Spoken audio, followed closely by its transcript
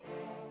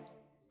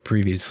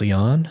Previously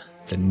on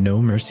the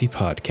No Mercy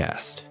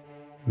podcast,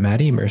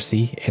 Maddie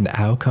Mercy and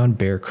Aocon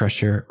Bear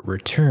Crusher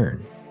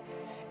return,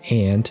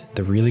 and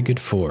the Really Good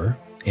Four,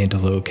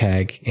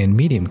 Andalocag and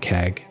Medium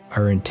Cag,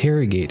 are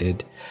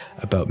interrogated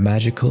about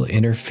magical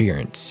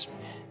interference.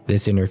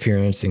 This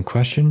interference in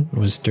question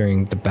was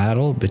during the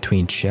battle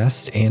between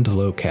Chest and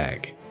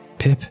Locag.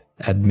 Pip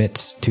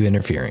admits to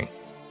interfering.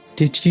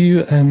 Did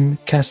you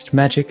cast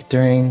magic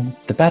during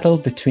the battle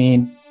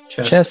between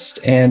Chest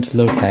and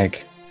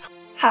Locag?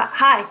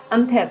 Hi,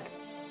 I'm Pip.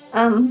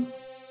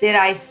 Did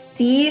I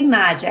see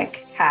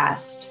magic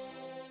cast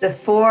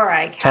before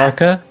I cast?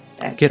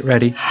 Tarka, get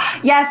ready.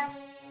 Yes.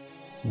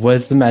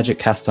 Was the magic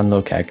cast on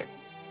Locag?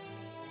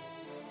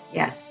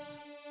 Yes.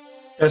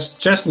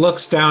 Just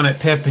looks down at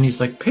Pip and he's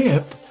like,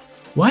 Pip?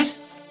 What?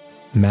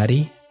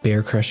 Maddie,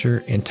 Bear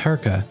Crusher, and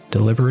Tarka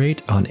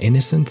deliberate on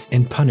innocence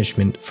and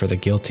punishment for the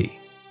guilty.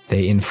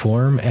 They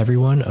inform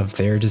everyone of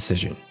their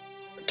decision.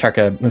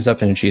 Tarka moves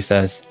up and she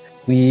says,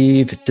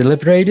 "We've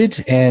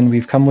deliberated and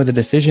we've come with a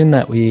decision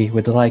that we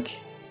would like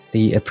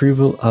the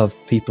approval of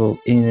people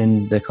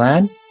in the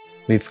clan.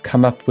 We've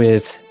come up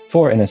with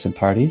 4 innocent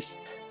parties.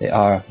 They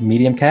are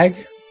Medium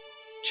Cag,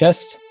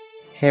 Chest,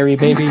 Hairy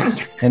Baby,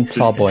 and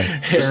Tall Boy."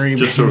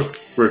 Just so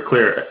we're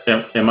clear,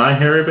 am I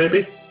Hairy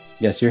Baby?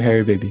 Yes, you're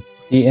Hairy Baby.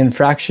 The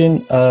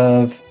infraction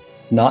of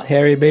not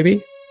Hairy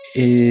Baby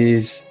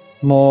is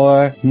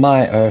more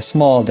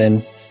small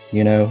than,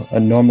 a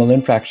normal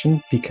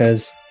infraction,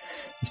 because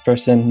this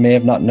person may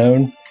have not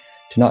known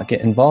to not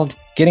get involved.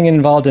 Getting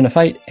involved in a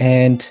fight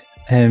and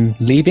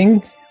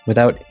leaving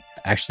without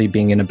actually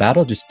being in a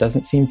battle just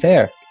doesn't seem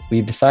fair.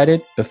 We've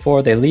decided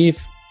before they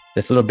leave,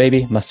 this little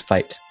baby must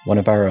fight, one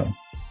of our own.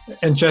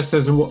 And Jess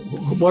says,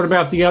 what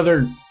about the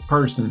other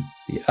person?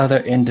 The other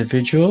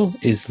individual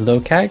is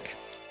Locag,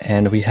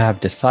 and we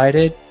have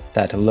decided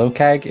that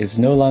Locag is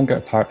no longer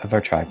a part of our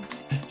tribe.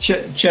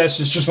 Chess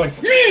is just like,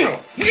 yeah,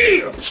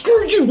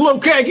 screw you,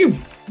 Locag, you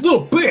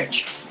little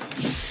bitch.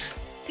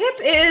 Pip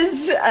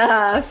is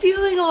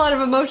feeling a lot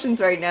of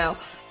emotions right now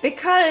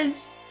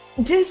because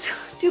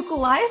do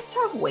Goliaths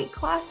have weight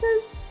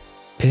classes?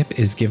 Pip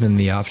is given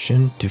the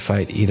option to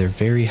fight either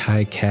Very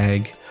High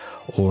Cag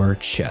or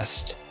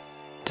Chest,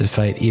 to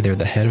fight either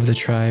the head of the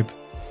tribe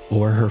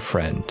or her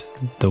friend,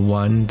 the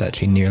one that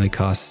she nearly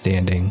cost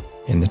standing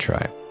in the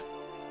tribe.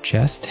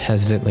 Chest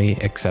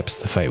hesitantly accepts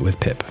the fight with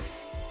Pip.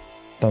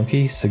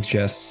 Funky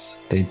suggests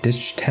they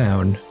ditch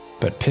town,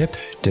 but Pip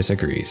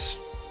disagrees.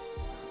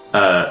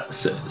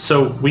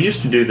 So we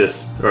used to do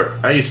this, or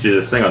I used to do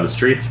this thing on the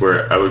streets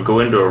where I would go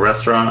into a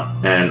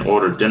restaurant and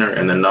order dinner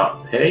and then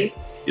not pay.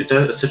 Is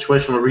that a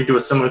situation where we do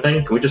a similar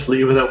thing? Can we just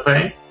leave without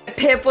paying?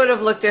 Pip would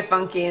have looked at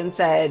Funky and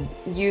said,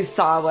 "You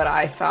saw what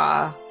I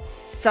saw.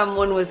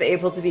 Someone was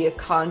able to be a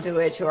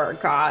conduit to our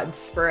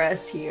gods for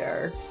us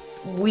here.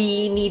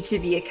 We need to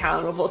be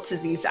accountable to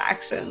these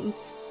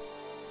actions."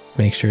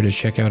 Make sure to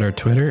check out our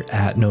Twitter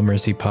at No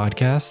Mercy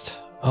Podcast.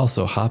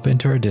 Also, hop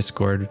into our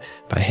Discord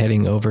by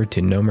heading over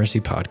to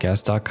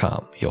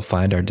nomercypodcast.com. You'll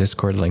find our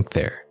Discord link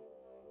there.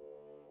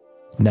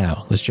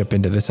 Now, let's jump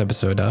into this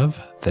episode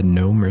of the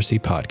No Mercy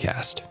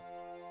Podcast.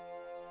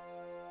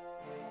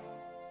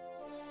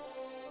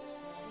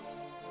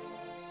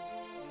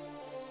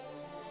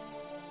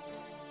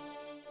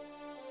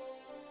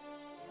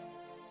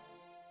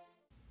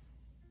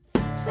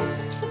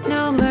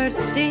 No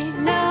mercy,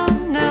 no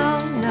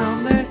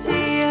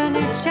mercy. A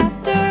new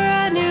chapter,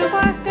 a new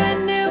arc, a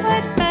new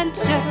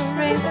adventure,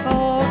 a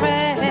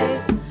foray.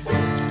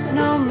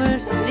 No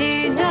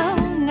mercy, no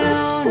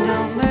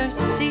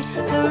mercy.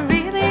 The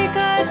really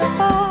good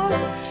four,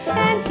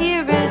 and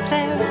here is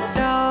their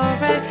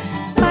story.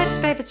 Fighters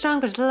brave and strong,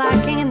 but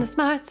lacking in the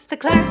smarts. The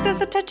cleric does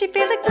the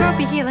touchy-feely,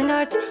 gropey healing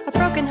arts. A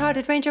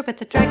broken-hearted ranger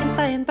with a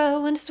dragon-slaying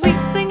bow and a sweet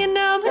singing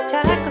gnome who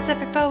tackles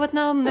every foe with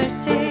no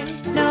mercy.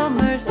 No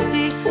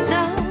mercy,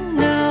 no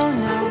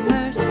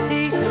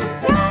mercy.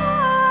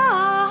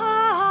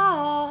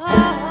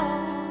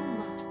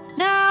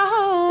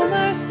 No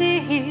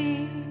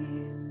mercy.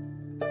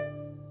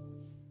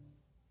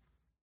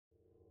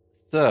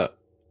 So,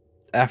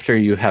 after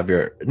you have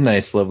your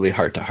nice, lovely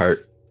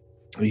heart-to-heart,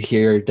 you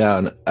hear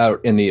down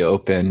out in the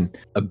open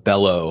a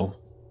bellow,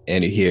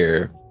 and you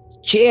hear,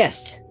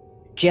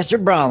 Chester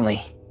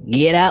Bromley,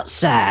 get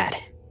outside.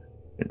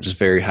 it's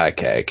Very High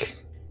Cag.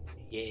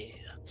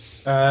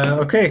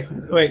 Okay,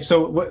 wait,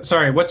 so,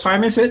 what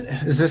time is it?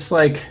 Is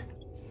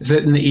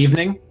it in the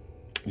evening?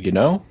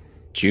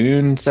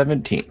 June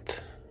 17th.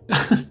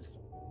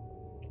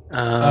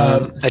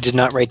 I did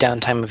not write down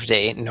time of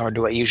day, nor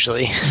do I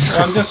usually.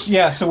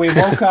 So we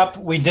woke up,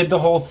 we did the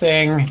whole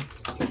thing,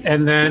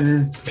 and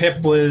then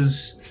Pip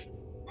was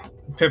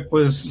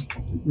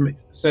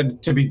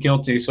said to be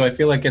guilty, so I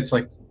feel like it's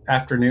like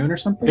afternoon or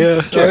something.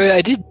 Yeah,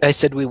 I did. I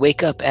said we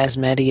wake up as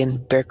Maddie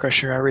and Bear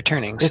Crusher are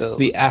returning. It's so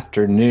the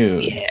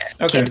afternoon. Yeah,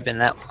 Okay. Can't have been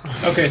that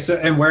long. Okay, so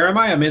and where am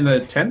I? I'm in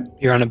the tent?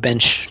 You're on a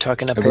bench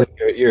talking to I believe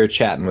Pip. you're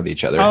chatting with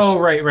each other. Oh,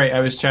 right. I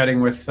was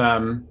chatting with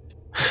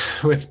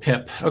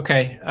Pip.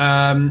 Okay.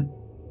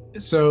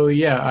 So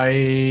yeah,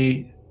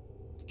 I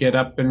get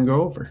up and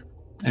go over.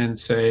 and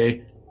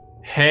say,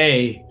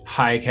 "Hey,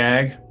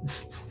 Hykag."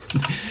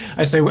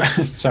 I say,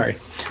 sorry,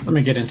 let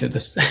me get into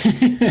this.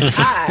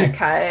 Hi,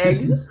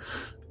 Kag.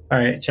 All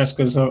right, Chest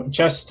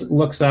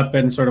looks up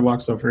and sort of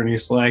walks over and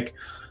he's like,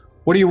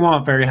 "What do you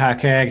want, very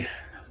Hykag?"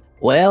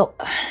 Well,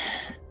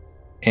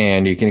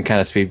 And you can kind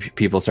of see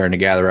people starting to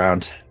gather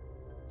around.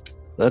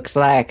 looks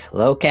like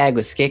Lokag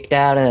was kicked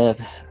out of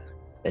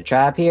the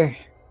tribe here,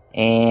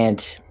 and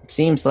it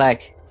seems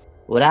like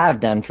what I've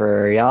done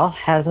for y'all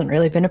hasn't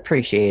really been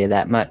appreciated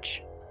that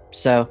much.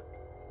 So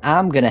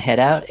I'm gonna head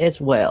out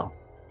as well,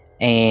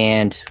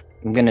 and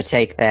I'm gonna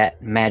take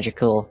that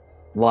magical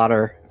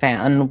water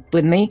fountain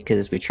with me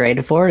because we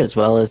traded for it, as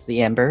well as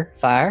the ember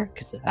fire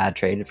because I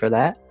traded for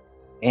that,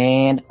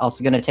 and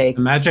also gonna take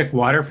The magic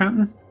water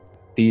fountain?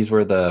 These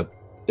were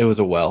it was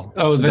a well.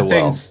 Oh, the well.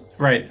 things.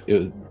 Right. It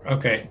was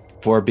Okay.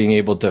 for being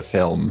able to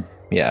film.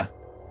 Yeah.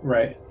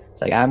 Right.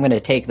 It's like, I'm gonna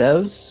take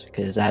those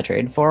because I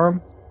traded for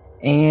them,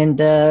 and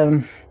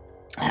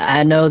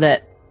I know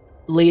that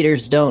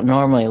leaders don't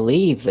normally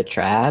leave the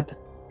tribe,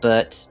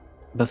 but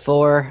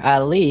before I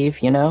leave,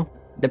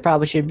 there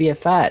probably should be a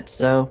fight.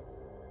 So,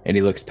 And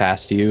he looks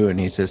past you and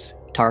he says,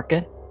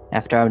 Tarka,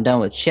 after I'm done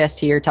with Chest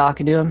here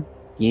talking to him,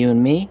 you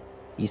and me,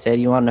 you said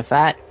you wanted to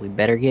fight. We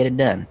better get it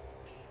done.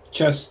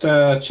 Chest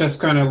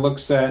kind of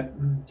looks at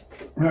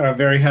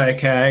very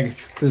Hykag.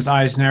 His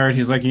eyes narrowed.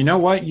 He's like, "You know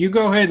what? You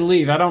go ahead and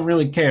leave. I don't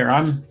really care.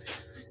 I'm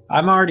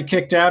already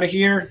kicked out of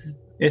here.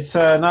 It's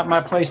not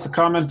my place to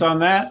comment on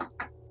that.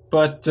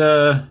 But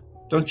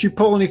don't you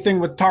pull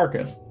anything with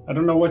Tarka. I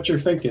don't know what you're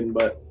thinking,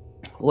 but..."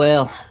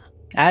 Well,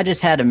 I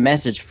just had a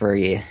message for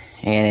you,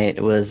 and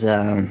it was,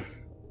 and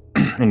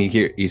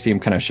you see him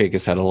kind of shake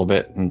his head a little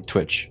bit and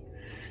twitch.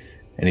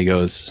 And he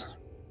goes,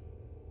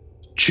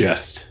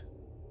 Chest,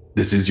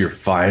 this is your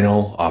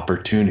final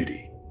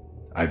opportunity.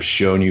 I've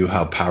shown you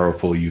how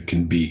powerful you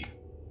can be.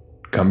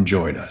 Come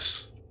join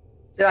us.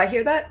 Did I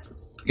hear that?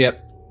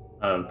 "Yep."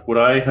 Would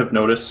I have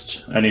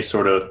noticed any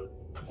sort of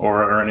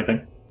aura or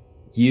anything?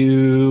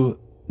 You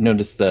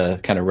notice the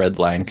kind of red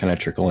line kind of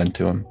trickle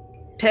into him.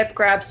 Pip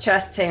grabs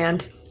Chest's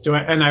hand.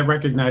 And I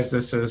recognize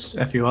this as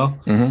FUL.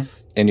 Mm-hmm.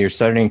 And you're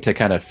starting to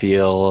kind of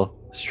feel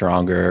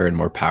stronger and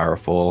more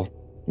powerful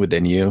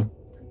within you.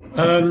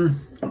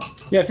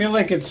 Yeah, I feel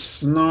like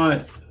it's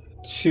not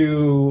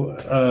too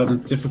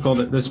difficult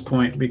at this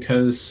point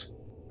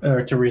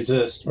to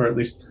resist, or at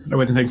least I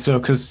wouldn't think so,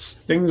 because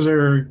things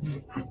are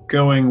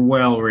going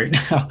well right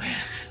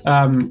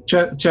now.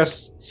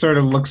 Just sort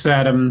of looks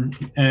at him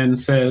and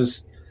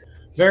says,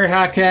 "Very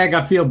Hykag,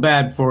 I feel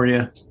bad for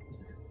you.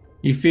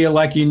 You feel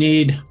like you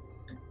need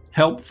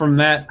help from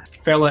that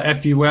fella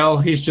FUL.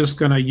 He's just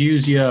going to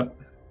use you up.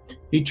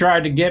 He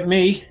tried to get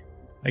me.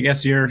 I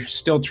guess you're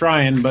still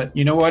trying, but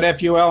you know what,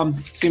 FUL?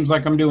 Seems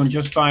like I'm doing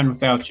just fine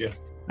without you.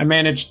 I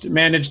managed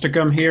to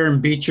come here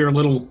and beat your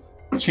little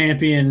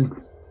champion,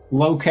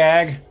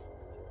 Lokag.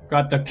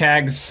 Got the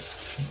Kags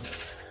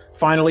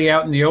finally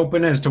out in the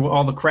open as to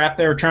all the crap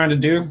they were trying to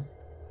do.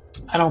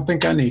 I don't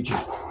think I need you."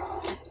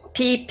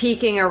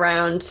 Peeking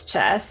around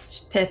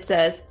Chest, Pip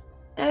says,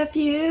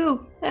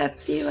 "F-U,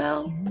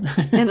 F-U-L,"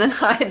 and then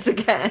hides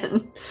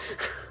again.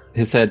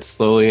 His head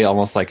slowly,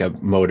 almost like a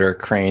motor,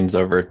 cranes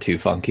over to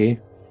Funky.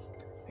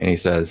 And he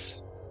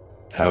says,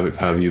 How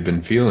have you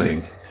been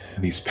feeling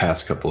these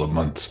past couple of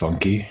months,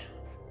 Funky?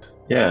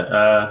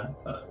 Yeah,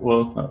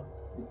 well,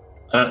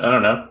 I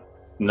don't know.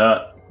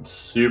 Not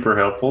super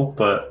helpful,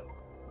 but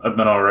I've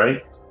been all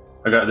right.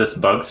 I got this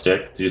bug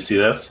stick. Did you see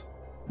this?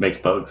 Makes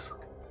bugs.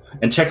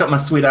 And check out my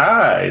sweet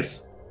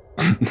eyes.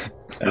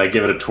 And I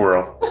give it a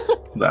twirl.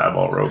 The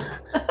eyeball rope.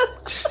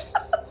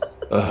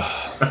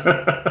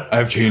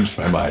 I've changed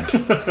my mind.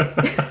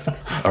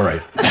 All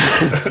right.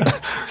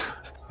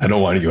 I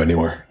don't want you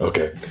anymore.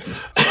 Okay.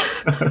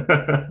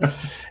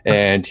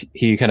 and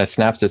he kind of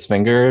snaps his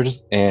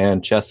fingers,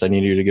 and Chest, I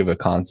need you to give a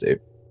con save.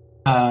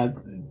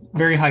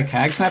 Very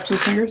Hykag snaps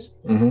his fingers.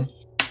 Mm-hmm.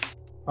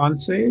 Con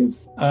save.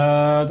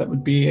 That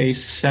would be a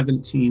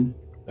 17.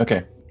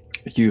 Okay.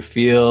 You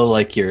feel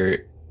like you're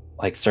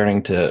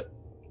starting to,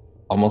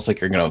 almost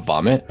like you're gonna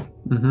vomit.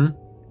 Mm-hmm.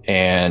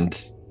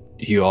 And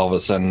you all of a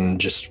sudden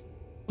just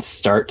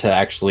start to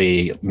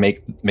actually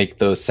make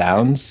those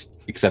sounds,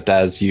 except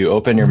as you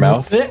open your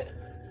mouth,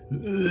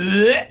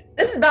 This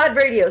is bad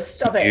radio.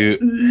 Stop it.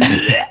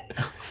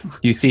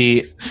 you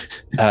see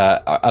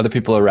other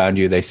people around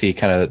you. They see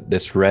kind of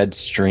this red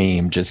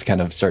stream just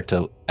kind of start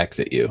to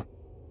exit you,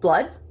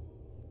 Blood?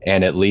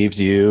 and it leaves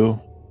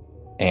you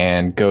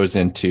and goes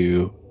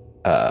into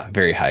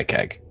very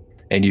Hykag.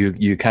 And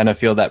you kind of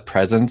feel that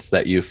presence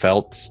that you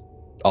felt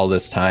all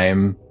this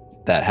time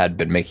that had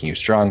been making you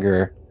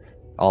stronger.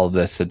 All of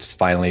this had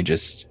finally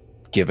just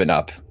given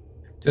up.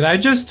 Did I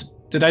just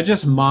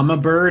mama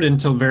bird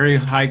until very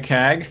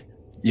Hykag?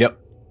 Yep.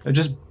 I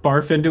just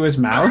barf into his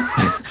mouth?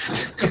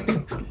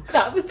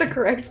 That was the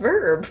correct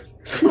verb.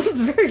 That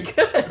was very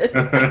good.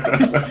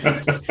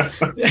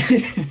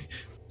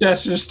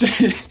 just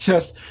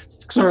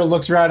sort of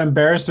looks around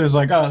embarrassed and is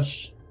like, "Oh,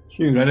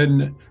 shoot, I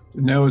didn't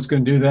know it was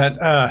going to do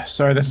that.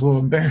 Sorry, that's a little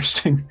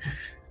embarrassing."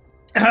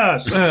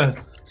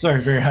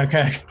 Sorry, very high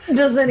cack.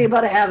 Does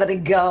anybody have any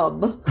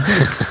gum?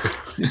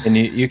 And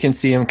you can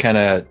see him kind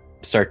of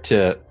start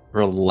to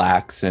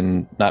relax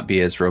and not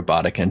be as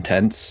robotic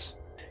intense.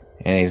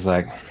 And he's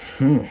like,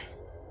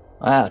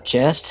 Wow,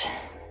 Chest.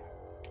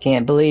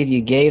 Can't believe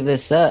you gave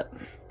this up.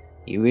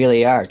 You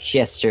really are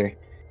Chester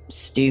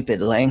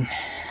Stupidling.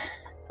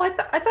 I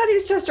thought he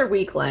was Chester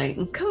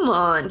Weakling. Come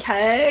on,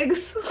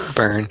 Kegs.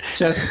 Burn.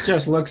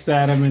 Just looks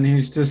at him and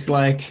he's just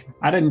like,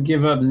 I didn't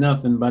give up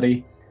nothing,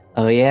 buddy.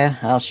 Oh yeah?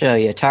 I'll show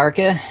you.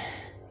 Tarka,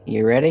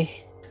 you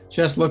ready?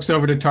 Just looks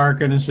over to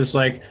Tarka and is just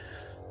like,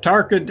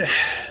 Tarka,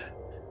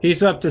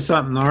 he's up to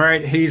something, all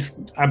right?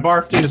 I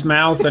barfed in his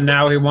mouth and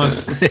now he wants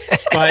to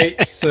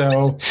fight,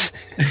 so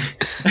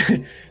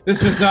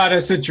this is not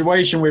a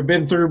situation we've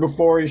been through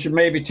before. You should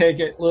maybe take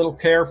it a little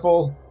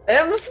careful.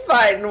 Them's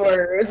fighting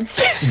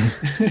words.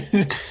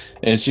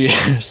 and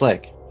she's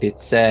like,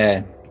 it's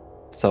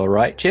all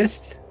right,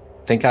 Chest.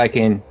 Think I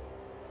can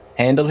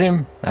handle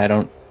him?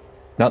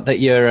 Not that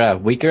you're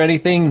weak or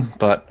anything,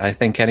 but I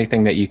think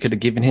anything that you could have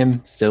given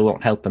him still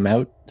won't help him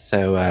out.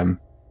 So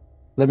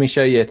let me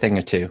show you a thing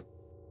or two.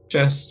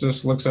 Jess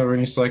just looks over and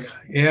he's like,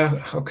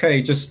 yeah,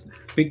 okay, just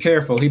be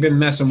careful. He's been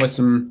messing with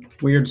some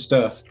weird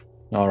stuff.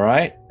 All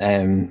right.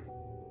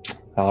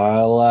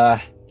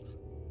 I'll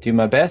do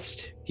my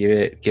best. Give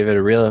it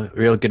a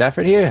real good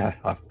effort here.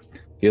 I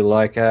feel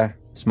like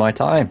it's my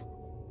time.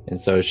 And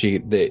so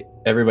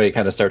everybody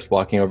kind of starts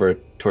walking over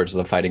towards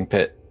the fighting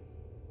pit.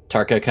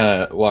 Tarka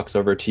kind of walks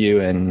over to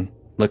you and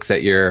looks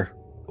at your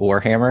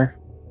warhammer,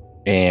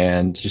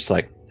 and just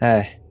like,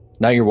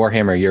 not your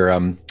warhammer, your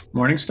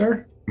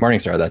Morningstar.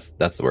 Morningstar.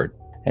 That's the word.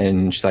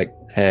 And she's like,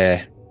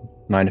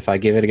 mind if I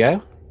give it a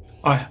go?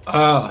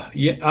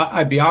 Yeah,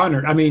 I'd be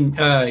honored. I mean,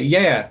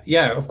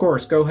 yeah, of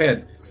course. Go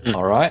ahead.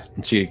 All right.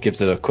 And she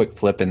gives it a quick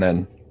flip and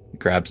then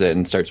grabs it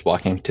and starts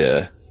walking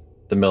to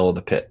the middle of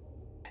the pit.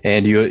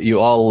 And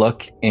you all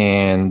look,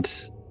 and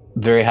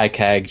Very High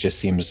Cag just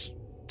seems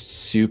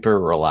super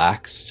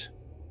relaxed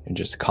and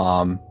just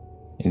calm.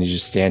 And he's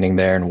just standing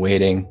there and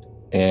waiting.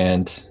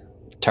 And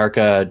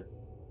Tarka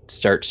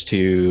starts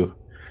to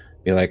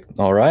be like,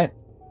 all right,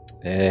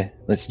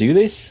 let's do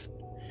this.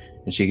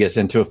 And she gets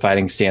into a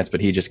fighting stance,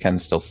 but he just kind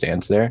of still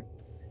stands there.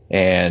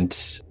 And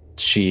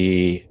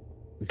she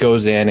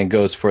goes in and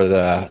goes for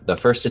the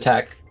first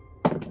attack,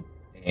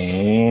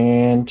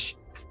 and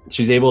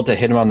she's able to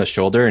hit him on the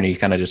shoulder, and he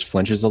kind of just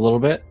flinches a little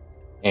bit.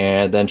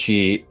 And then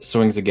she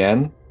swings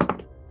again,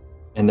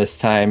 and this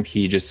time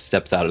he just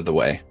steps out of the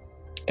way.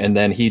 And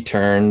then he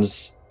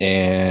turns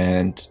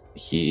and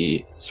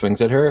he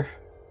swings at her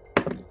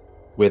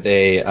with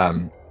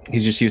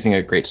he's just using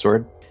a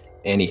greatsword,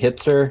 and he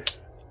hits her.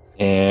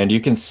 And you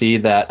can see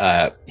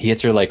that he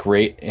hits her like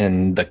right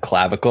in the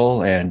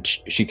clavicle, and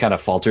she kind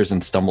of falters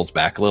and stumbles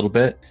back a little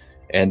bit.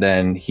 And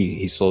then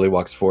he slowly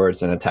walks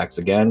forwards and attacks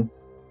again.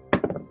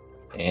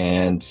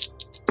 And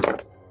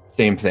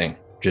same thing,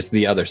 just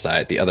the other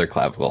side, the other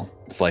clavicle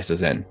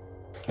slices in.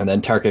 And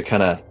then Tarka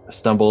kind of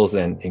stumbles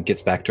and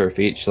gets back to her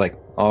feet. She's like,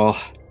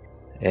 oh,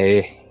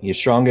 hey, you're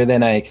stronger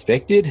than I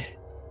expected,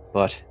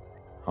 but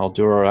I'll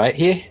do all right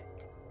here.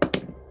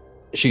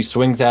 She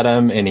swings at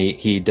him, and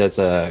he does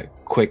a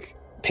quick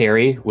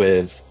parry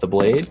with the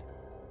blade,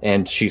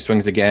 and she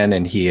swings again,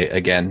 and he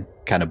again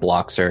kind of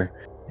blocks her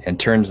and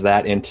turns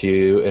that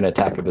into an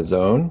attack of his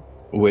own,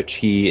 which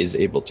he is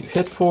able to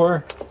hit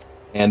for.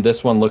 And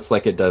this one looks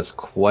like it does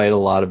quite a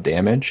lot of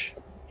damage.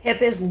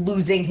 Hip is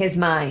losing his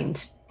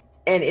mind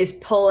and is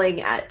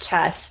pulling at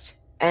Chest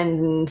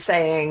and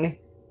saying,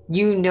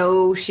 you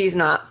know she's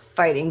not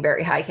fighting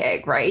Very High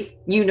Cag, right?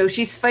 You know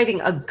she's fighting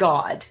a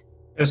god.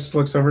 Just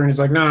looks over and he's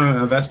like,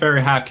 no, that's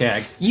Very High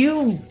Cag.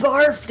 You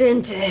barfed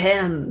into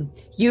him.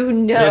 You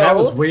know. Yeah, that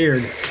was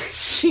weird.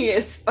 She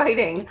is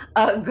fighting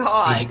a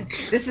god.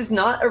 This is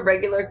not a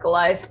regular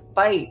Goliath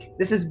fight.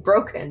 This is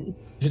broken.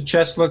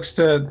 Chest looks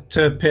to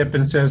Pip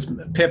and says,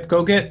 Pip,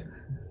 go get...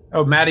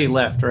 Oh, Maddie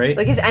left, right?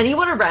 Like, is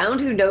anyone around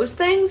who knows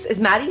things? Is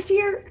Maddie's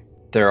here?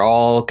 They're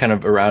all kind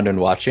of around and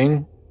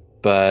watching,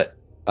 but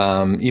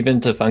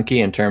even to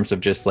Funky, in terms of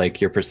just like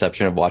your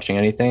perception of watching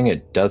anything,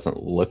 it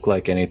doesn't look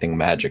like anything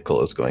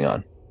magical is going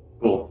on.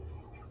 Cool.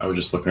 I was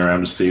just looking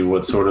around to see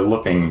what sort of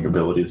looking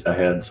abilities I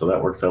had, so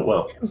that works out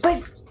well.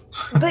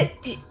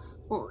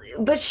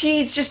 But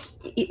she's just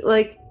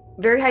like,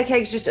 Very High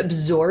Cag's just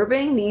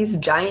absorbing these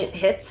giant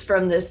hits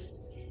from this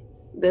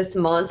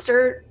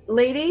monster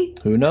lady.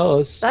 Who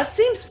knows? That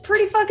seems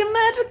pretty fucking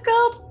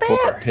magical.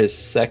 For his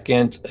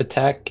second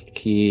attack,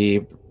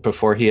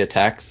 before he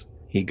attacks,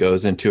 he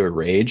goes into a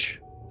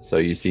rage. So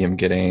you see him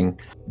getting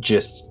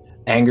just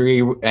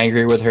angry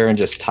with her and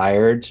just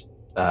tired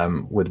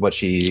with what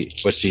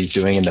she's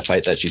doing in the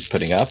fight that she's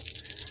putting up.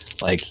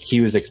 Like, he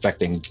was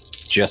expecting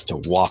just to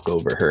walk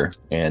over her,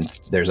 and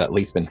there's at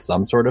least been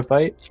some sort of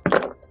fight.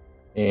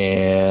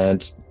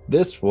 And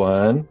this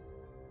one,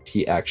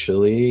 he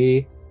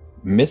actually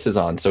misses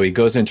on. So he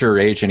goes into a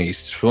rage and he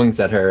swings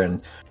at her,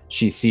 and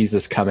she sees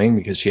this coming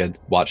because she had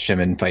watched him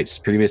in fights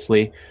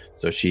previously.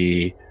 So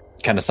she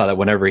kind of saw that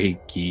whenever he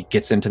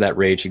gets into that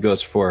rage, he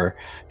goes for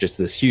just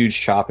this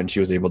huge chop, and she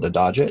was able to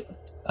dodge it.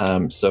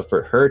 So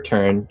for her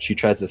turn, she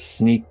tries to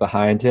sneak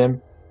behind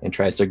him and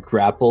tries to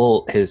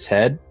grapple his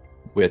head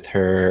with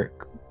her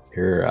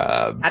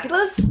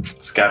Scapulous?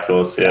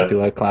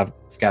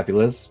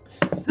 scapulas.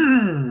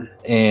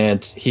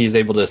 And he's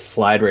able to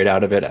slide right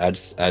out of it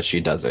as she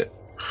does it.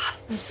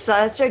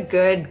 Such a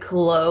good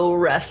glow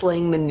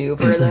wrestling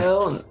maneuver,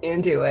 though. I'm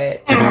into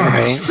it. All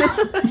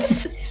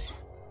right.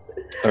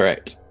 All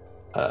right.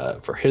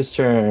 For his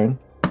turn,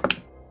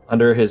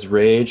 under his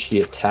rage,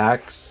 he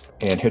attacks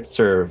and hits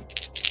her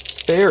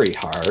very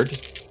hard.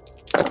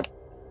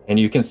 And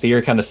you can see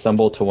her kind of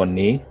stumble to one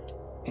knee.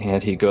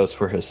 And he goes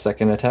for his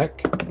second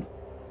attack.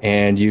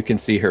 And you can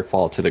see her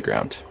fall to the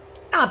ground.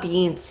 Ah,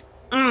 beans.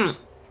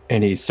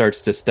 And he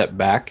starts to step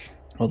back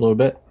a little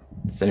bit.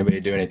 Does anybody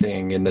do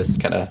anything in this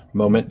kind of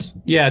moment?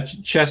 Yeah,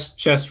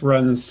 Chest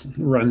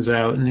runs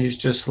out, and he's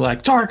just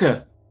like,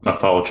 Tarka! I'll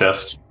follow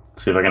Chest,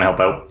 see if I can help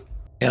out.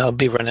 Yeah, I'll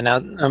be running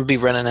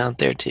out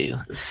there too.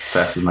 As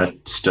fast as my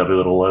stubby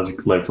little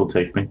legs will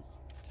take me.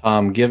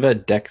 Give a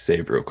deck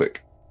save real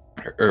quick.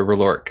 Or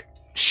R'hllorc.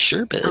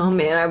 Sure, bud. Oh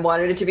man, I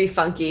wanted it to be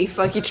Funky.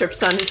 Funky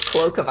trips on his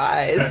cloak of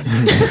eyes.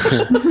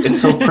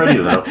 It's so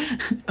pretty, though.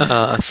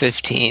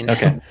 15.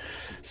 Okay.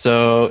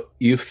 So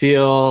you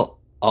feel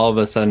all of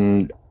a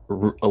sudden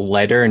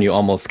lighter, and you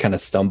almost kind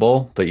of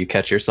stumble, but you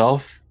catch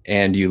yourself,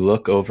 and you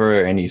look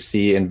over, and you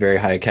see in Very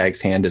High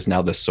Cag's hand is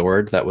now the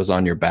sword that was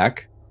on your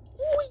back.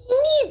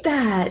 We need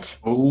that.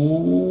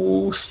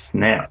 Oh,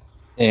 snap.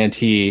 And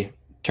he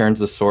turns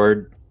the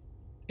sword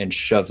and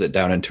shoves it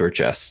down into her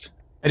chest.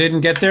 I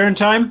didn't get there in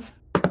time?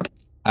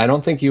 I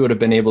don't think you would have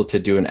been able to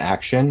do an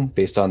action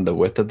based on the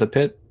width of the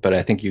pit, but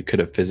I think you could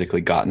have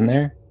physically gotten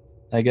there,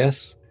 I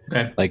guess.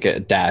 Okay. Like a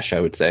dash,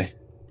 I would say.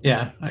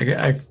 Yeah,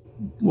 I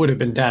would have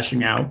been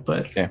dashing out,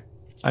 but okay.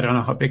 I don't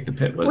know how big the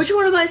pit was. Which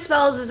one of my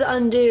spells is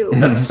undo?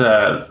 That's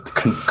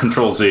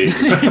Control Z.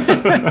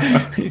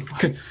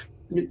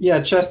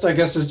 Yeah, Chest, I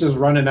guess, is just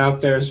running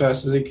out there as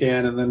fast as he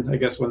can, and then I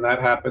guess when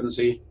that happens,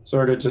 he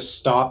sort of just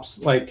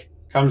stops, like,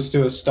 comes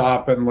to a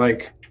stop and,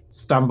 like,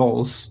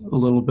 stumbles a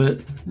little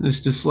bit.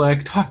 It's just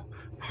like...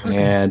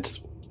 And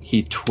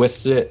he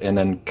twists it and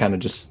then kind of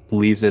just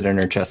leaves it in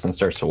her chest and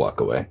starts to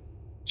walk away.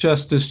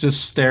 Chest is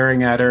just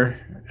staring at her,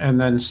 and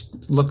then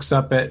looks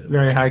up at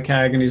Very High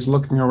Cag, and he's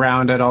looking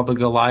around at all the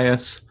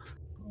Goliaths.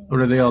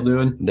 What are they all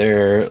doing?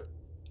 They're...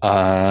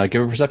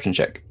 give a perception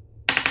check.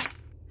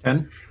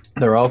 10?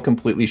 They're all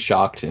completely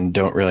shocked and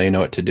don't really know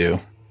what to do.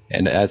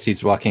 And as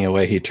he's walking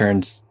away, he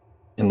turns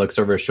and looks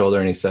over his shoulder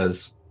and he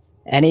says,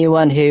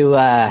 anyone who,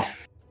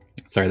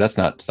 sorry, that's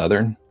not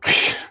Southern.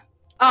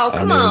 Oh,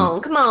 come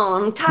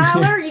on.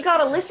 Tyler, you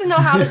gotta listen to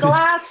how the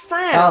Goliaths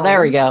sound. Oh,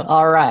 there we go.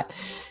 All right.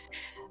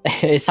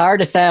 It's hard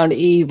to sound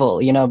evil,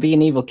 be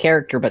an evil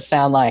character, but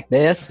sound like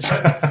this.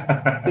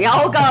 We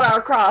all got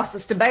our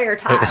crosses to bear,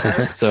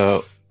 Tyler.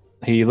 So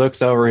he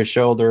looks over his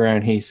shoulder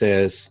and he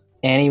says,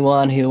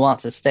 anyone who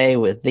wants to stay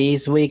with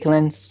these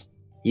weaklings,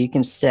 you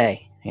can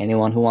stay.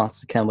 Anyone who wants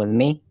to come with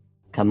me,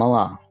 come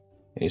along.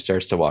 And he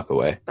starts to walk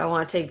away. I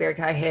want to take Very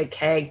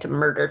Cag to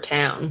Murder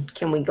Town.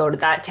 Can we go to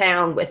that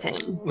town with him?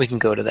 We can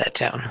go to that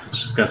town. I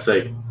was just going to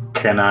say,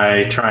 can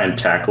I try and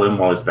tackle him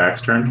while his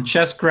back's turned?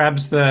 Chest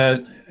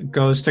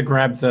goes to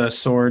grab the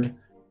sword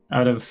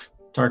out of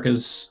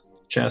Tarka's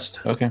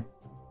chest. Okay.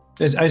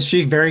 Is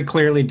she very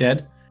clearly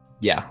dead?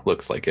 Yeah,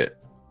 looks like it.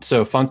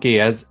 So Funky,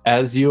 as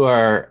you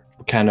are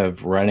kind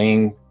of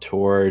running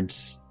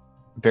towards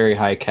Very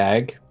High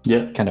Cag,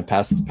 kind of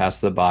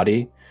past the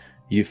body,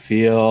 you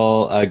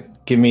feel,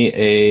 give me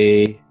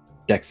a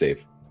deck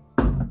save.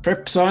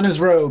 Trips on his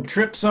robe.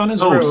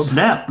 Oh,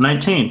 snap,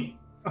 19.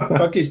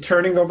 Funky's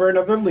turning over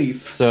another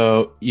leaf.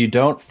 So you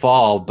don't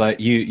fall, but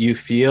you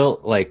feel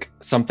like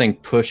something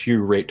push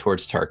you right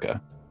towards Tarka.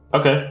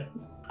 Okay.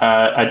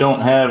 I don't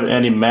have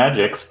any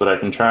magics, but I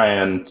can try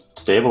and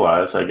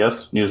stabilize, I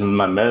guess, using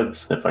my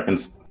meds, if I can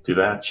do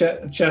that.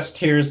 Chest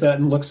hears that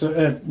and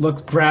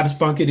grabs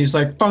Funky, and he's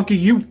like, Funky,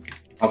 you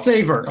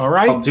save her, all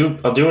right? I'll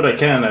do what I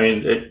can. I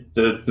mean,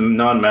 the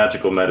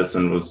non-magical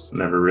medicine was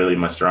never really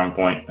my strong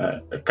point.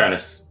 I kind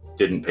of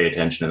didn't pay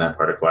attention in that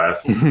part of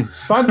class.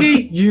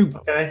 Funky, yes.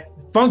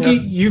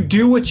 You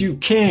do what you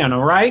can,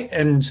 all right?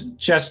 And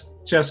just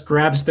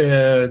grabs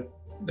the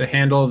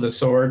handle of the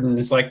sword and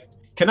is like,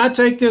 can I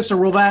take this, or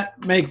will that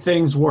make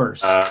things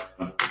worse?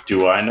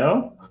 Do I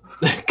know?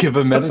 Give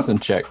a medicine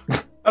check.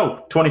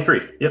 Oh,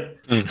 23. Yep.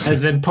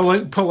 As in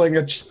pulling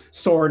a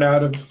sword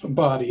out of a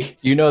body.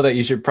 You know that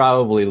you should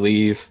probably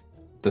leave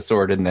the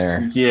sword in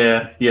there.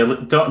 Yeah.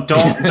 Don't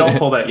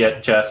pull that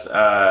yet, Chest.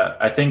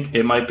 I think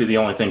it might be the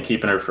only thing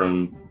keeping her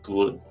from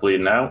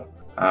bleeding out.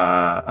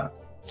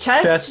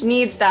 Chest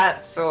needs that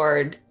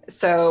sword.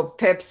 So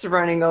Pip's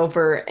running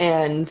over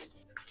and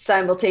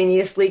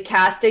simultaneously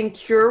casting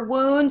Cure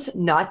Wounds,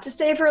 not to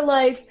save her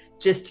life,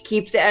 just to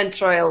keep the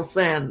entrails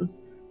in.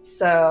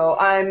 So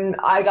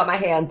I got my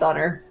hands on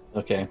her.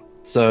 Okay.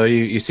 So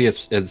you see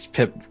as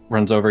Pip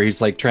runs over, he's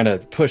like trying to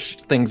push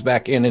things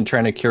back in and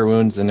trying to cure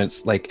wounds, and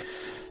it's like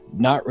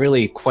not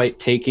really quite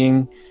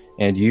taking,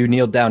 and you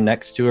kneel down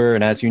next to her,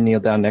 and as you kneel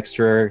down next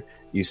to her,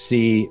 you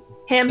see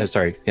Him.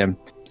 him.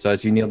 So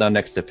as you kneel down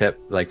next to Pip,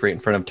 like right in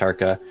front of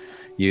Tarka,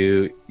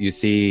 you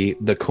see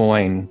the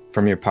coin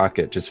from your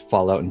pocket just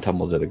fall out and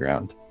tumble to the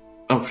ground.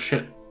 Oh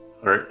shit!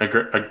 All right, I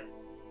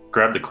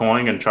grab the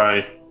coin and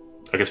try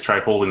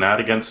holding that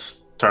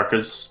against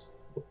Tarka's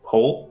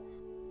hole.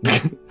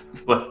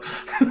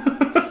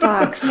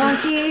 Fuck,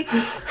 Funky.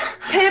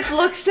 Pip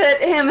looks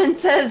at him and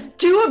says,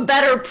 "Do a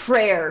better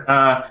prayer."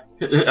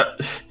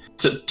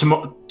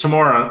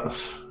 Tamora,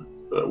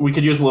 we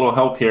could use a little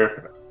help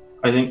here.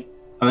 I think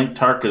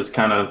Tarka's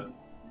kind of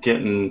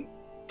getting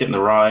the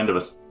raw end of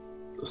a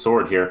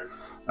sword here.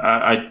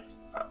 I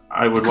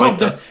would like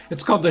to.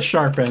 It's called the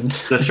sharp end.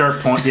 The sharp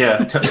point, yeah.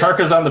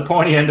 Tarka's on the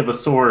pointy end of a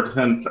sword,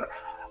 and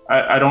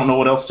I don't know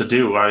what else to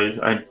do.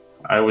 I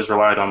always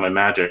relied on my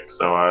magic,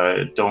 so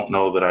I don't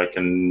know that I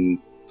can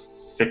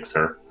fix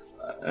her.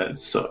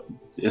 So,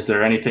 is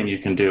there anything you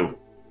can do,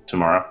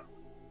 Tamara?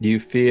 You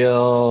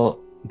feel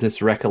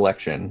this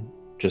recollection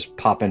just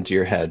pop into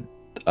your head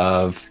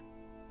of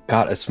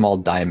got a small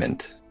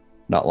diamond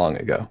not long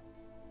ago,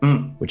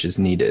 which is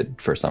needed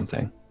for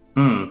something.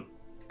 Who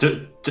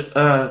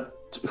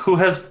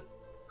has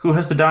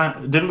the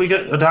diamond? Didn't we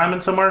get a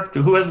diamond somewhere?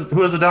 Who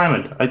has a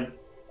diamond? I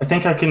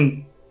think I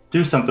can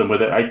do something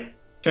with it.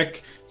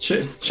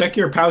 Check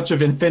your pouch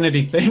of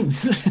infinity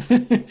things.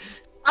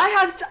 I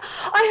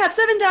have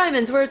 7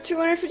 diamonds worth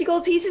 250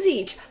 gold pieces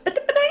each.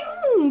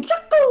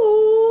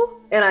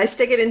 And I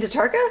stick it into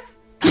Tarka.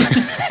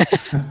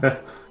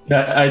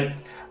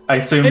 I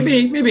assume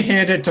maybe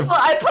hand it to. Well,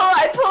 I pull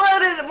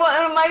out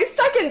one of my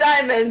second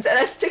diamonds and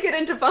I stick it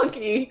into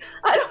Funky.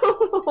 I don't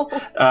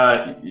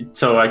know.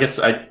 So I guess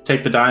I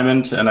take the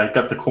diamond and I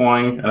got the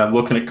coin and I'm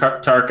looking at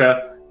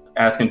Tarka,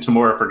 asking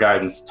Tamora for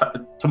guidance.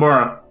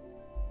 Tamora,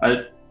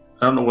 I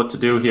don't know what to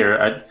do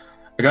here.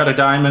 I got a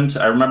diamond.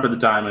 I remember the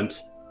diamond.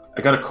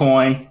 I got a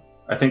coin.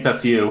 I think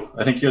that's you.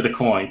 I think you're the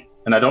coin.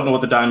 And I don't know what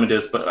the diamond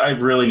is, but I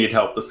really need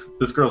help.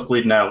 This girl's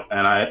bleeding out,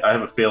 and I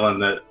have a feeling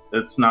that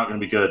it's not going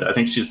to be good. I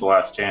think she's the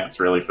last chance,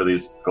 really, for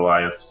these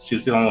Goliaths.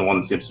 She's the only one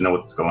that seems to know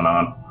what's going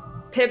on.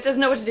 Pip doesn't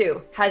know what to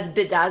do. Has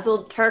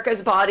bedazzled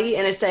Tarka's body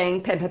and is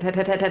saying pen.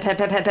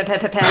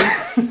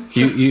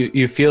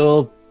 You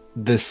feel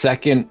the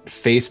second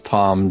face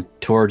palm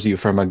towards you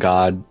from a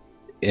god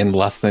in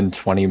less than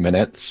 20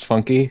 minutes,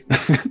 Funky.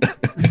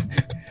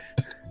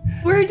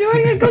 We're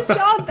doing a good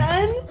job,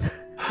 Ben.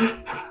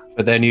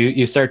 But then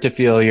you start to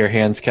feel your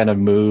hands kind of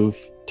move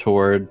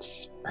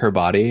towards her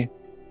body,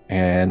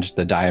 and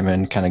the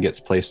diamond kind of gets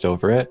placed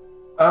over it.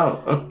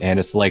 Oh. Okay. And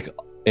it's like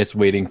it's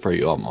waiting for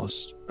you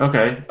almost.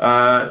 Okay.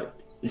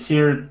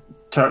 Here,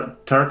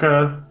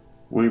 Tarka,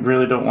 we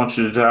really don't want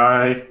you to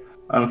die.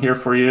 I'm here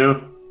for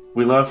you.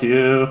 We love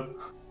you.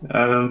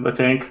 I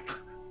think.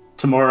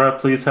 Tamora,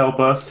 please help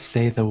us.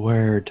 Say the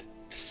word.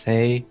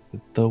 Say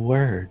the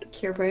word.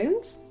 Cure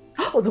wounds?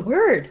 Oh, the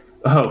word.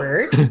 Oh.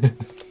 Word?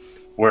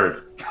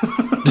 Word.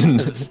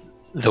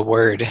 The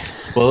word.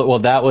 Well,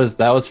 that was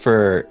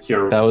for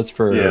Cure. that was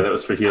for Yeah, that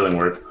was for healing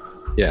word.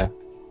 Yeah.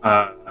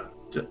 I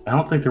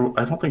don't think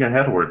I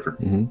had a word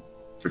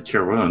for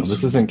cure wounds. Well,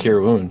 this isn't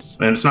cure wounds.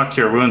 And it's not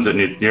cure wounds that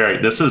need. You're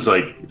right. This is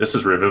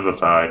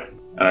revivify.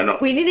 And I know.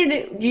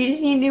 You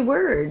just need a new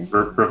word.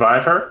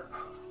 Revive her,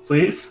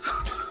 please.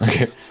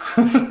 Okay.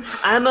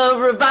 I'm a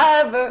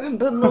reviver.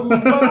 Boom, boom,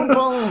 boom,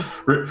 boom.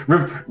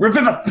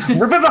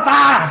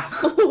 Revivify!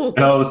 And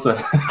all of a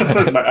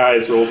sudden, my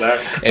eyes roll back.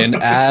 And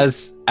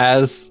as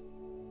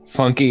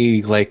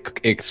Funky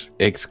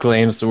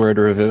exclaims the word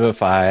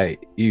revivify,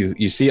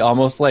 you see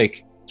almost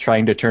like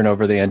trying to turn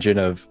over the engine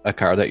of a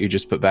car that you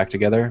just put back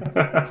together.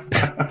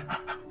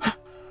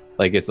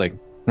 Like it's like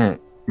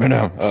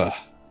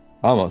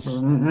almost.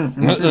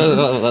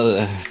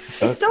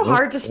 It's so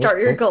hard to start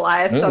your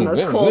Goliaths on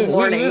those cold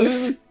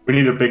mornings. We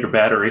need a bigger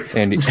battery.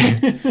 And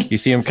you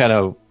see him kind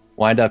of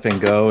wind up and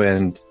go,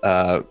 and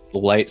the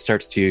light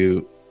starts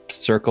to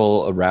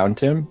circle around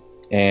him,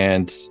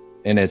 and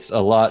it's a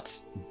lot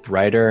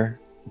brighter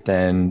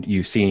than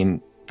you've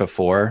seen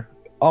before.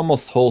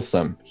 Almost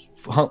wholesome.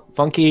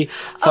 Funky.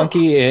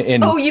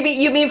 Oh,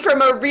 you mean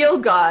from a real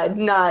god,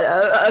 not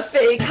a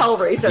fake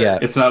Hellraiser? Yeah,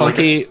 it's not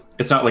Funky.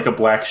 It's not like a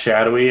black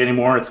shadowy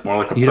anymore. It's more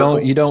like a purple.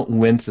 You don't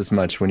wince as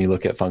much when you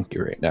look at Funky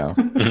right now.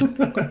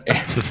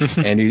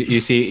 and you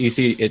see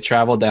it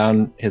travel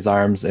down his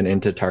arms and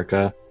into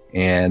Tarka,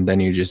 and then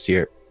you just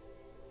hear.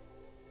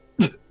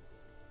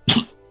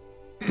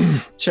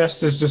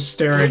 Chest is just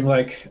staring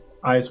like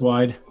eyes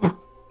wide.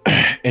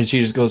 And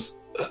she just goes,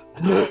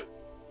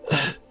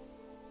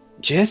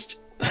 Chest,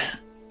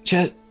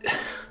 yeah,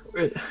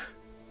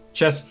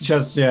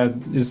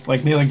 is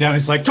like kneeling down.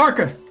 He's like,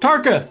 Tarka,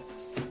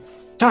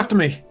 talk to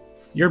me.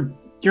 You're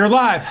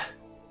alive.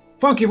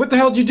 Funky, what the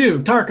hell did you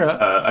do?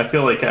 Tarka. I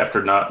feel like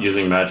after not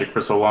using magic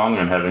for so long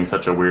and having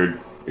such a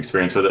weird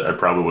experience with it, I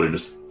probably would have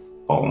just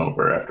fallen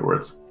over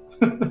afterwards.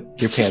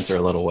 Your pants are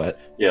a little wet.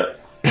 Yeah.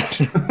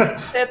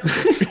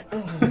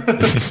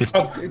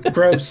 Oh,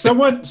 gross.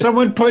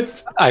 Someone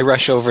put. I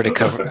rush over to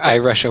cover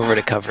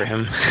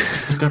him.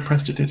 Who's got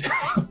Prestidigit?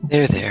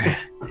 There.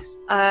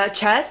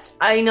 Chest,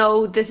 I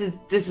know this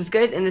is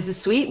good and this is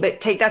sweet, but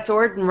take that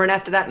sword and run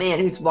after that man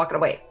who's walking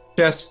away.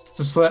 Just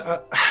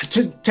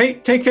to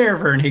take care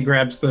of her, and he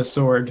grabs the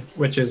sword,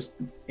 which is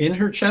in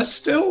her chest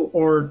still,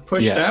 or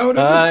pushed out.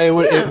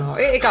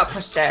 It got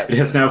pushed out. It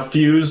has now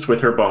fused with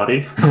her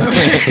body.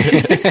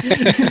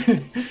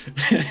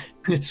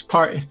 It's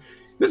part.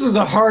 This is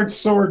a hard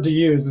sword to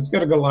use. It's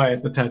got a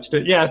Goliath attached to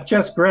it. Yeah,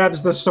 Chest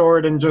grabs the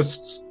sword and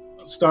just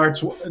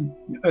starts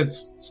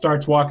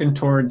walking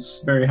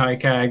towards Very High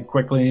Cag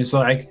quickly. He's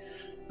like,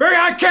 "Very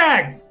High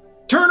Cag,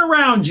 turn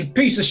around, you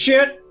piece of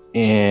shit!"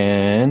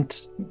 And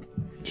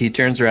he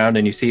turns around,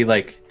 and you see,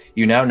 like,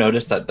 you now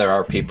notice that there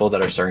are people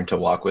that are starting to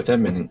walk with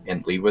him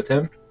and leave with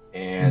him.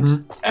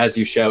 And as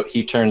you shout,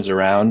 he turns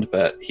around,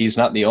 but he's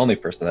not the only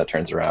person that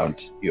turns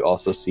around. You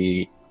also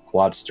see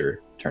Quadster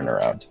turn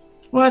around.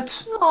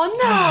 What? Oh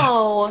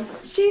no,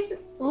 she's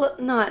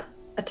not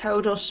a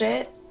total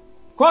shit.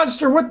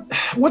 Quadster,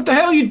 what the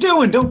hell are you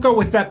doing? Don't go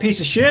with that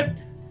piece of shit.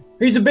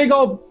 He's a big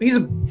old, he's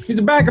a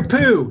bag of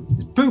poo.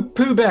 He's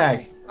poo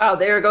bag. Wow,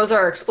 there goes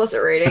our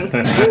explicit rating.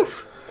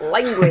 Oof,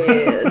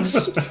 language.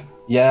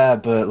 Yeah,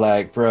 but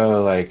like,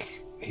 bro,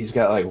 like, he's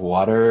got like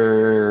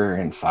water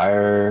and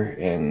fire,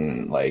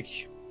 and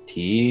like,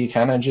 he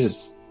kind of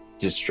just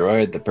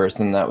destroyed the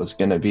person that was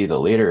gonna be the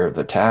leader of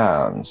the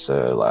town.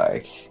 So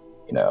like,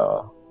 you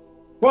know,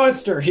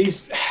 Quadster,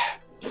 he's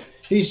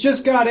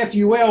just got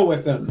FUL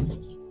with him.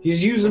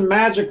 He's using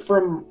magic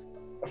from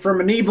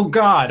an evil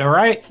god. All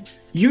right,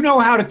 you know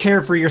how to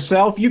care for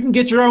yourself. You can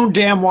get your own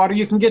damn water.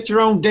 You can get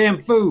your own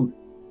damn food.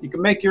 You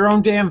can make your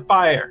own damn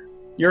fire.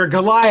 You're a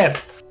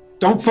Goliath.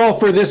 Don't fall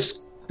for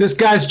this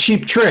guy's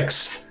cheap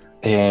tricks.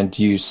 And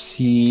you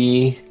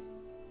see,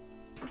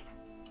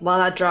 While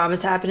that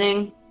drama's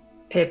happening,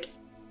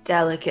 Pip's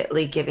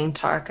delicately giving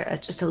Tarka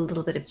just a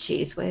little bit of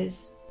cheese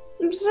whiz.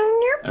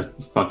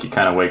 Funky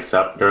kind of wakes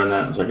up during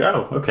that. It's like,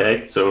 oh,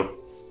 okay. So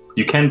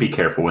you can be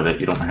careful with it.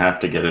 You don't have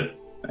to get it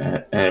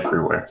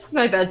everywhere. This is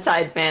my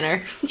bedside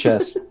manner.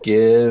 Chess,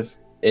 give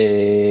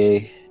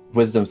a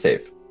wisdom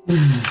save.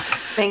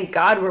 Thank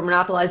God we're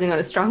monopolizing on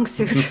a strong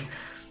suit.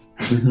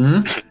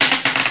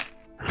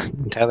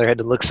 Tyler had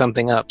to look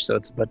something up, so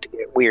it's about to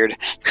get weird.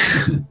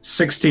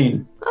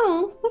 16.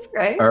 Oh, that's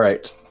great. All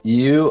right,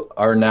 you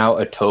are now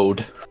a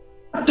toad.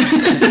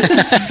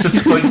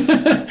 Just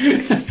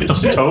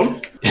a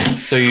toad?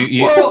 So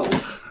you Whoa!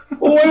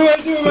 What do I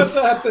do about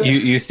that then?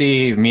 you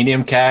see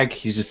Medium Cag.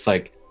 He's just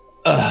like,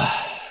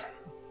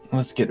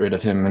 let's get rid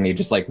of him, and he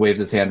just like waves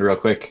his hand real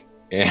quick,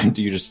 and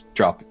you just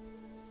drop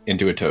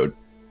into a toad.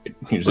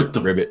 You just like,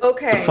 ribbit.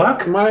 Okay. The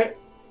fuck?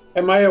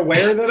 Am I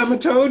aware that I'm a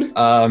toad?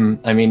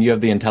 I mean, you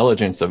have the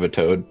intelligence of a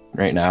toad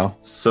right now.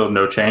 So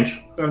no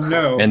change? Oh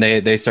no. And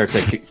they start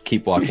to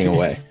keep walking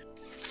away.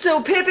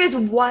 So Pip is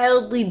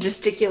wildly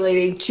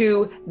gesticulating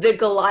to the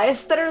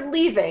Goliaths that are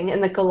leaving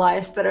and the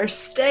Goliaths that are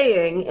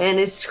staying, and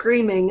is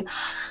screaming,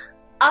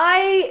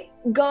 I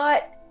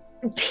got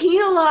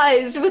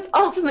penalized with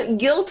ultimate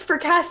guilt for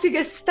casting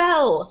a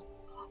spell.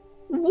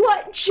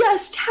 What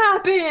just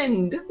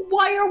happened?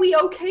 Why are we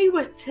okay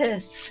with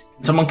this?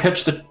 Did someone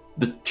catch the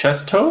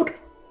chest toad?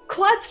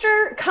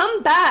 Quadster,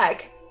 come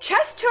back.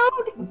 Chest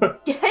toad?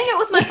 Hang out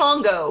with my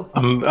hongo.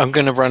 I'm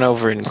gonna run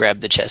over and grab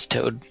the chest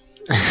toad.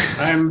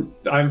 I'm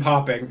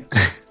hopping.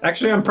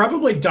 Actually, I'm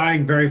probably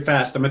dying very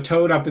fast. I'm a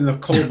toad up in the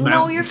cold mountains.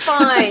 No, you're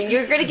fine.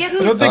 You're gonna get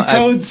I don't think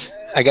toads.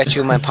 I got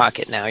you in my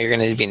pocket now. You're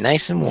gonna be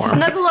nice and warm.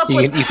 Snuggle up You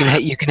with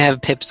can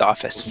have Pip's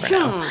office for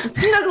now.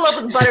 Snuggle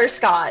up with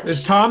butterscotch.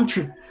 Is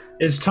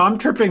Tom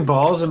tripping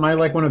balls? Am I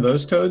like one of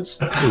those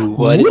toads? Ooh,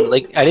 well, I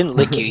didn't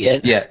lick you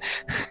yet. Yeah.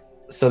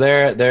 So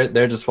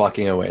they're just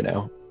walking away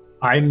now.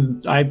 I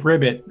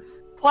ribbit.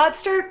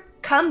 Quadster,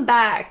 come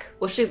back.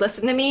 Will she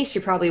listen to me? She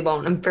probably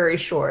won't. I'm very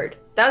short.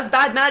 That was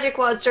bad magic,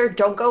 Quadster.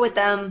 Don't go with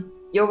them.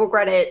 You'll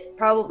regret it.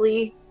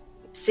 Probably.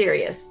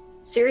 Serious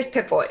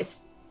Pip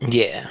voice.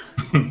 Yeah.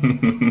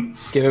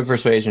 Give a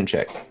persuasion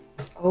check.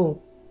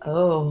 Oh.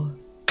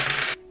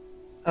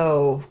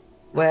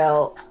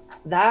 Well,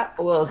 that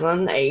was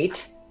an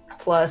 8,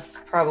 plus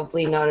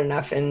probably not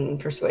enough in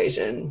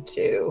persuasion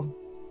to...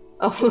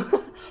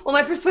 Oh, well,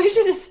 my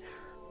persuasion is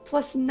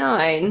plus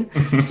 9,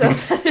 so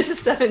that is a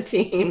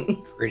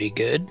 17. Pretty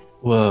good.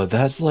 Whoa,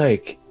 that's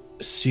like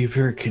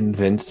super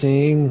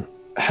convincing.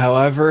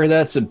 However,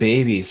 that's a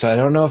baby, so I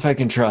don't know if I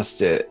can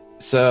trust it.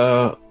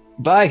 So,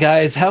 bye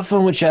guys. Have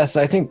fun with chess.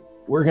 I think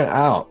we're gonna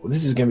out.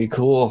 This is gonna be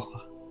cool.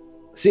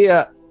 See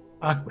ya.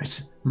 Fuck,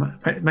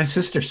 my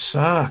sister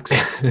sucks.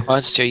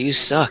 Monster, you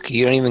suck.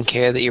 You don't even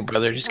care that your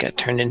brother just got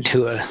turned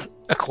into a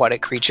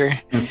aquatic creature.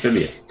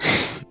 Amphibious.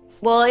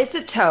 Well, it's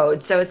a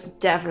toad, so it's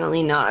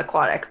definitely not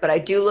aquatic, but I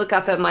do look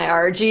up at my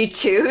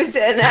RG2s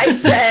and I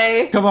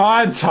say... Come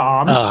on,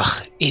 Tom.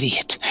 Ugh,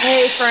 idiot.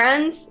 Hey,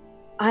 friends.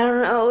 I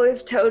don't know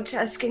if Toad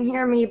Chest can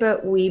hear me,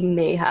 but we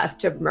may have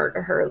to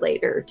murder her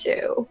later,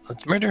 too.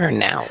 Let's murder her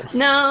now.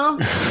 No,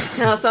 it's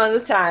not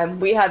this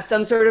time. We have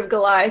some sort of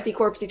Goliath-y,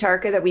 corpsey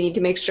Tarka that we need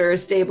to make sure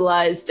is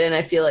stabilized, and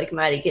I feel like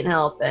Maddie can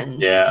help. And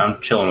Yeah,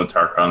 I'm chilling with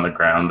Tarka on the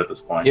ground at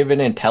this point. Give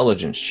an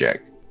intelligence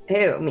check.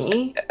 Who,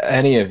 me?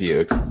 Any of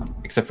you,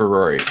 except for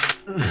Rory.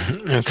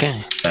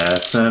 Okay.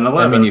 That's an 11.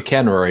 I mean, you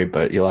can, Rory,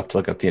 but you'll have to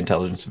look up the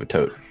intelligence of a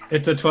toad.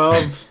 It's a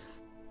 12.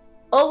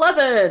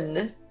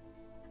 11.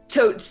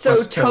 So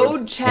Plus Toad.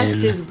 Toad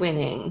Chest is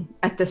winning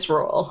at this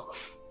roll.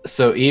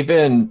 So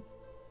even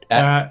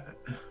Am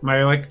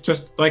I like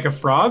just like a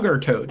frog or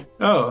toad?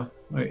 Oh,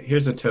 wait,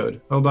 here's a toad.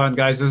 Hold on,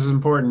 guys. This is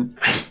important.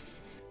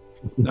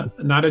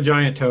 Not a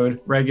giant toad.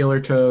 Regular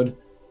toad.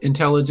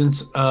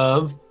 Intelligence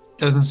of...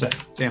 Doesn't say.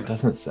 Damn it.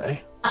 doesn't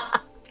say.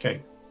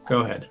 Okay,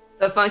 go ahead.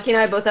 So Funky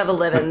and I both have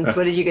 11s.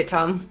 What did you get,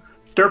 Tom?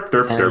 Derp,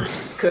 derp,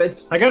 derp. Good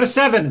I got a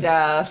 7.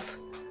 stuff.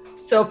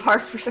 So par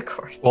for the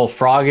course. Well,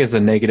 frog is a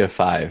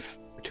 -5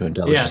 to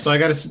intelligence. Yeah, so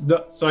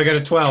I got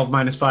a 12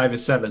 minus 5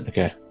 is 7.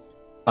 Okay.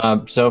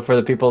 So for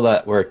the people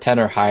that were 10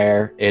 or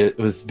higher, it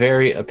was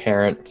very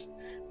apparent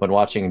when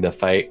watching the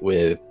fight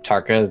with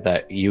Tarka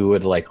that you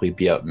would likely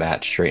be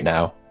outmatched right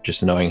now,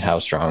 just knowing how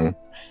strong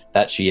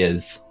that she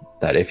is.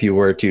 That if you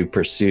were to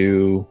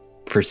pursue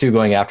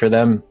going after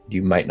them,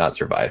 you might not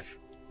survive.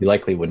 You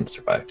likely wouldn't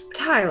survive.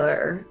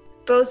 Tyler,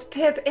 both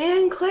Pip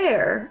and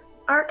Claire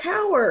are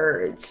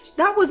cowards.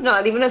 That was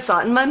not even a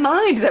thought in my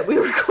mind that we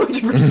were going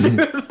to pursue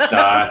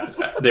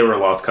that. They were a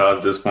lost cause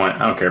at this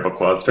point. I don't care about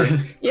Quadster.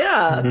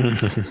 Yeah.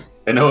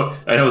 I know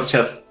it's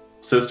Chess'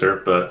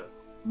 sister, but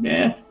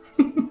yeah.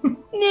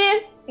 Meh.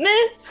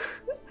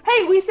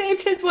 Hey, we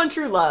saved his one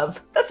true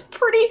love. That's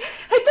pretty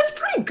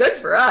good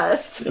for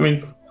us. I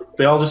mean,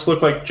 they all just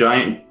look like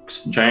giant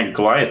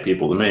Goliath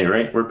people to me,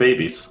 right? We're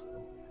babies.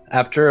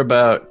 After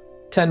about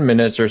 10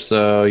 minutes or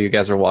so, you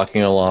guys are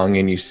walking along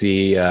and you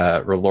see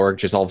Relorg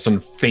just all of a sudden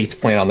face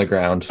plant on the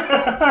ground.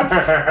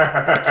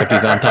 Except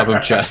he's on top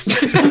of Chest.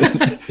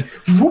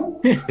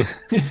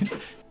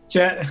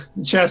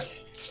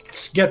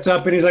 Chest gets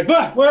up and he's like,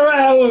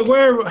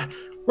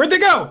 where'd they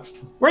go?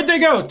 Where'd they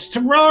go?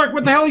 Relorg,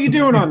 what the hell are you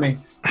doing on me?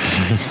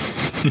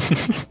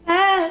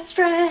 Best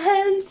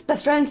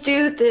friends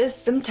do this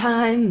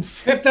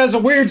sometimes. Pip, that's a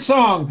weird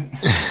song.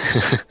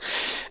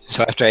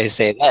 So after I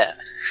say that,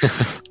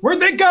 Where'd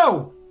they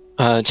go?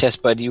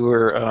 Chessbud, you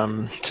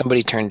were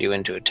somebody turned you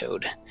into a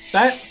toad,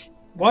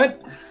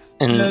 What?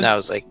 and that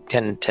was like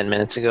 10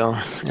 minutes ago,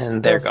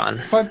 and they're gone.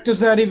 What does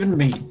that even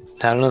mean?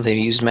 I don't know. They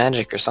used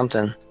magic or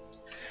something.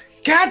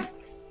 God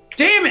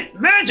damn it,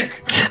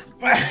 magic!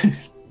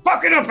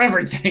 Fucking up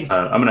everything.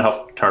 I'm gonna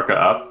help Tarka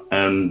up,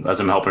 and as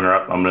I'm helping her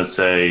up, I'm gonna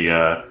say,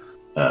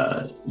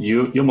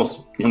 you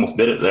almost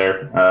bit it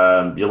there.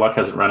 Your luck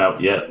hasn't run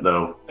out yet,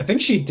 though. I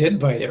think she did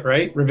bite it,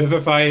 right?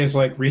 Revivify is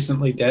like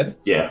recently dead.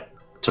 Yeah,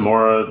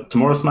 tomorrow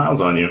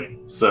smiles on you.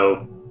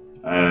 So,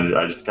 and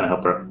I just kind of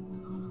help her.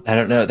 I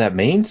don't know what that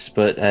means,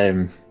 but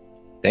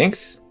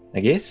thanks, I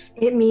guess.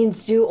 It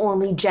means do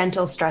only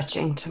gentle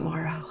stretching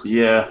tomorrow.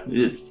 Yeah,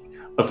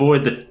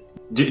 avoid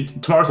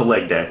tomorrow's a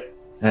leg day.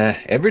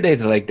 Every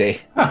day's a leg day.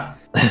 Huh.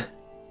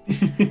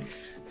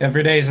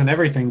 Every day is an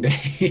everything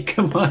day.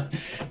 Come on.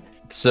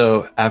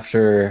 So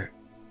after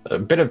a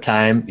bit of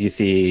time, you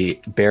see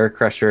Bear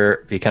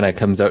Crusher. He kind of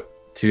comes out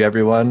to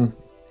everyone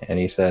and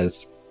he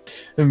says,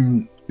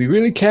 we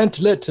really can't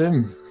let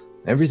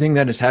everything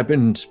that has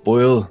happened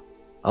spoil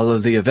all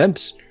of the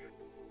events.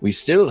 We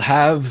still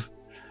have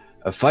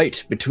a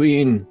fight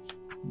between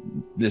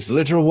this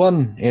little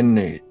one and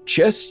the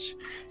chest.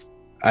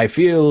 I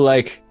feel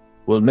like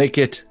we'll make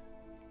it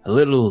a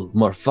little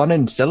more fun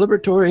and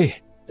celebratory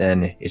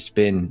than it's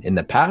been in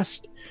the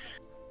past.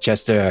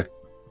 Chester, a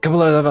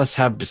couple of us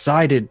have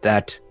decided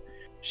that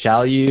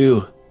shall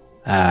you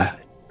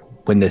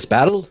win this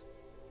battle,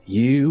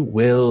 you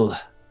will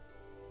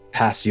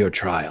pass your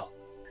trial.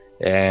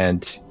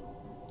 And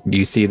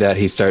you see that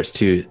he starts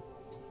to,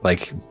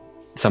 like,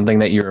 something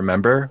that you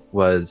remember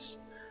was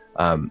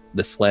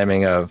the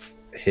slamming of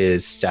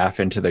his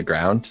staff into the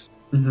ground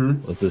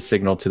was the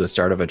signal to the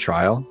start of a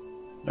trial.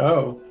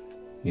 Oh.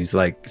 He's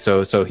like,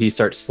 so he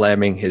starts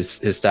slamming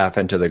his staff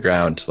into the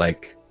ground,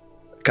 like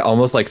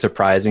almost like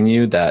surprising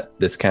you that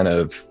this kind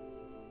of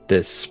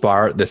the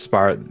sparring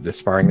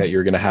that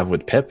you're going to have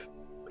with Pip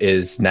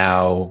is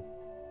now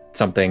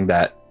something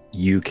that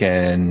you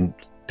can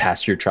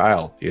pass your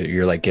trial.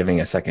 You're like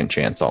giving a second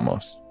chance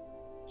almost.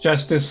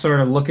 Justice sort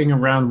of looking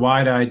around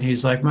wide-eyed.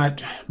 He's like, my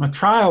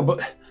trial,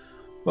 but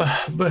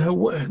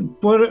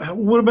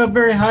what about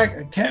very high?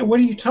 What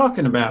are you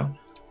talking about?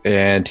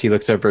 And he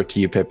looks over to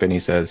you, Pip, and he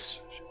says,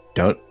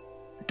 Don't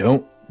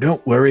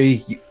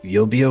worry.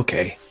 You'll be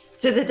okay.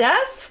 To the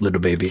death? Little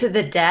baby. To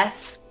the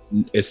death?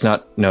 It's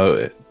not,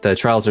 no, the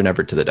trials are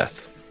never to the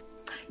death.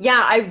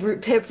 Yeah,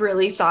 Pip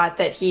really thought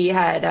that he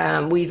had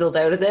weaseled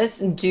out of this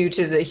due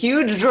to the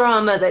huge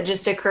drama that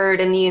just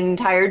occurred in the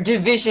entire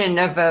division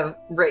of a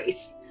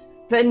race.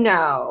 But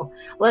no,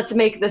 let's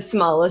make the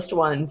smallest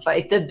one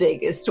fight the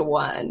biggest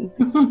one.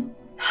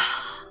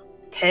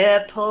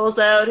 Pip pulls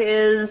out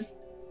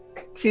his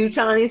 2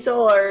 tiny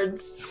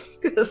swords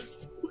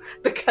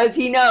because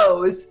he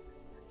knows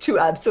to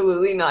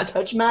absolutely not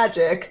touch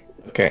magic.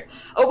 Okay.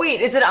 Oh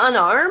wait, is it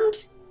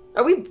unarmed?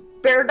 Are we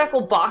bare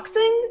knuckle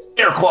boxing?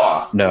 Air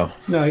claw. No.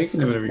 No, you can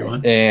do whatever you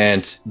want.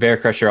 And Bear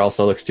Crusher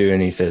also looks to you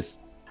and he says,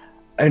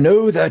 I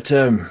know that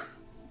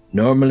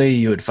normally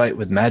you would fight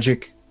with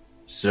magic,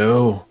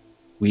 so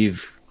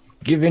we've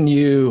given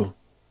you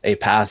a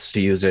pass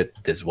to use it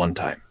this one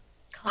time.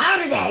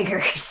 Cloud of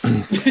daggers.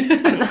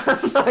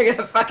 I'm not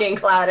gonna fucking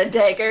cloud of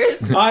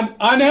daggers.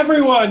 On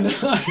everyone.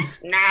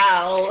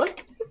 No.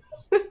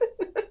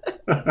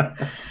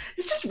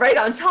 It's just right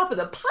on top of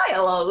the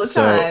pile all the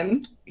So-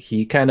 time.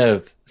 He kind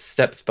of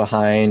steps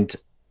behind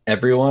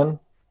everyone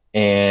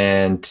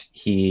and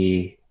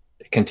he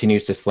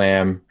continues to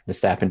slam the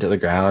staff into the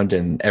ground,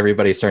 and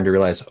everybody's starting to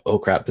realize, oh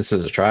crap, this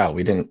is a trial.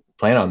 We didn't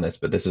plan on this,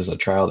 but this is a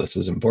trial. This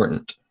is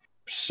important.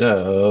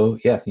 So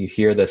yeah, you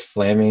hear the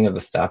slamming of the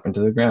staff into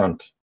the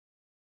ground.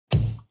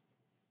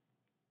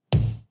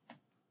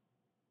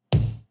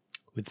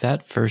 With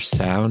that first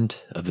sound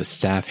of the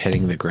staff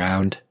hitting the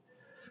ground,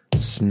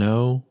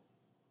 snow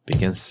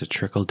begins to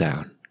trickle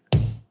down.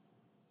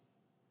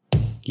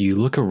 You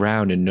look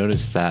around and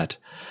notice that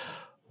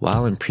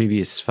while in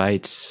previous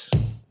fights,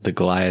 the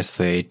Goliaths,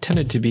 they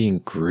tended to be in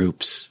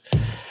groups.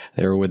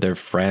 They were with their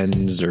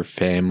friends or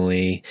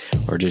family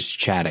or just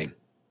chatting.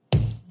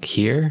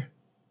 Here,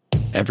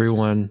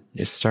 everyone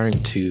is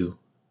starting to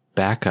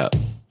back up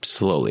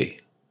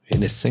slowly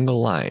in a single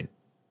line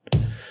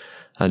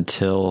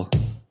until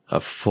a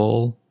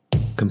full,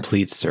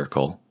 complete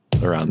circle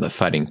around the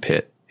fighting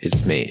pit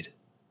is made.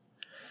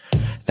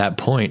 That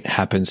point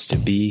happens to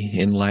be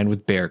in line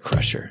with Bear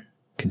Crusher,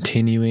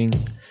 continuing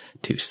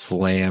to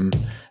slam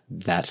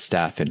that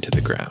staff into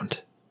the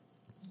ground.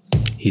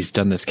 He's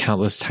done this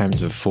countless times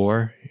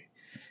before,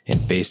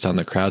 and based on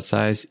the crowd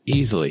size,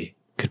 easily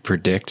could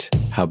predict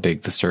how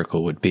big the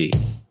circle would be.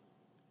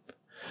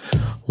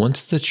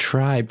 Once the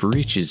tribe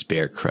reaches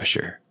Bear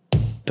Crusher,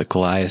 the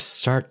Goliaths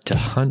start to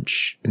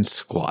hunch and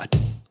squat,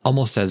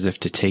 almost as if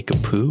to take a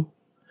poo,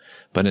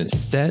 but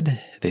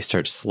instead they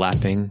start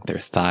slapping their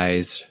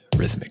thighs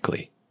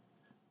rhythmically.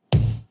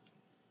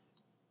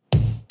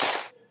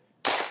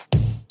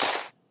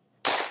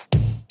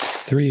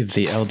 Three of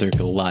the elder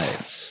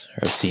Goliaths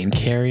are seen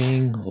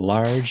carrying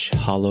large,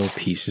 hollow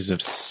pieces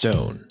of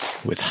stone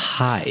with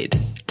hide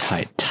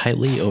tied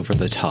tightly over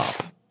the top.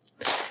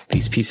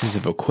 These pieces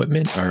of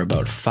equipment are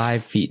about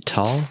 5 feet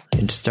tall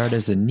and start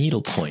as a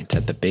needle point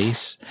at the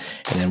base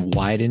and then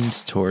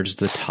widens towards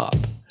the top,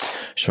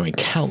 showing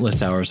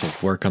countless hours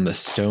of work on the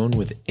stone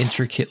with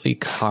intricately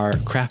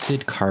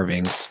crafted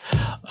carvings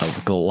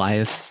of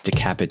Goliaths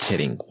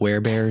decapitating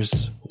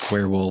werebears,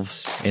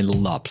 werewolves, and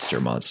lobster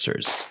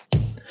monsters.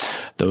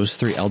 Those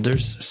 3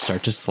 elders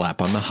start to slap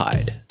on the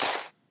hide.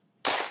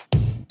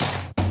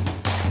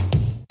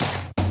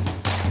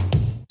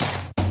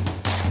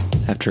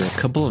 After a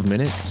couple of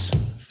minutes,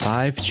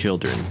 5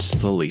 children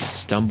slowly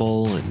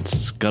stumble and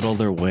scuttle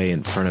their way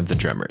in front of the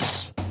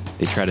drummers.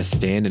 They try to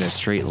stand in a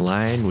straight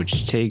line,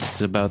 which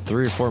takes about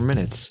 3 or 4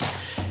 minutes,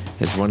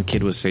 as one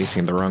kid was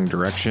facing the wrong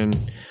direction,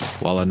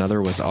 while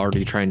another was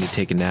already trying to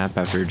take a nap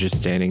after just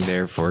standing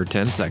there for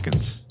 10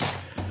 seconds.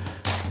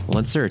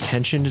 Once their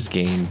attention is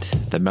gained,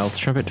 the Mouth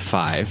Trumpet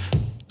 5,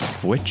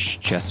 of which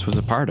Jess was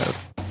a part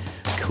of,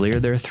 clear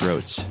their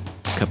throats,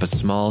 cup a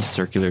small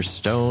circular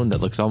stone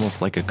that looks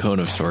almost like a cone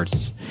of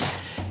sorts,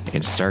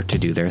 and start to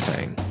do their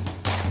thing.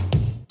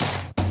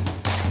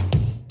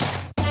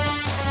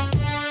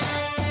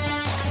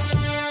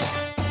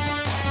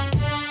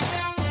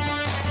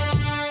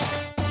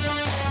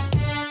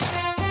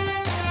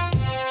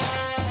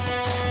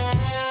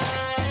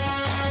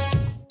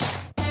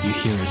 You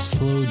hear a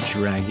slow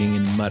dragging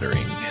and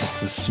muttering as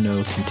the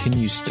snow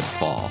continues to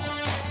fall.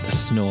 The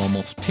snow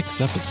almost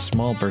picks up a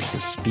small burst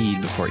of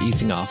speed before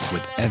easing off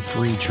with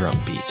every drum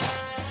beat.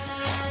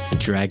 The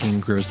dragging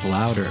grows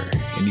louder,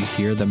 and you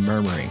hear the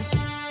murmuring.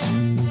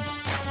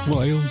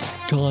 Trial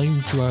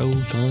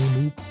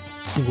time,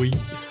 oh boy.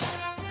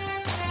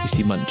 You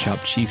see Mutton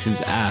Chop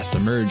Cheeks' ass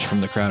emerge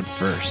from the crowd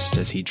first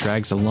as he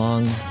drags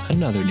along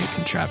another new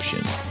contraption.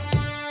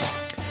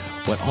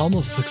 What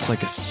almost looks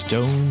like a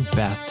stone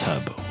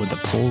bathtub with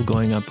a pole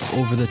going up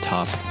over the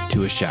top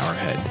to a shower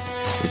head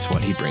is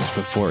what he brings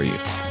before you.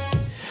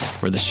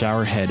 Where the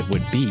shower head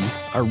would be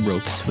are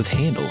ropes with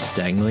handles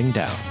dangling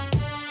down.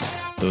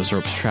 Those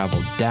ropes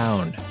travel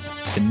down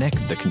the neck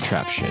of the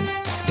contraption,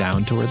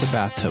 down to where the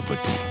bathtub would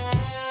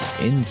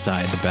be.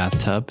 Inside the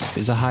bathtub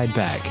is a hide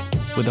bag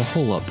with a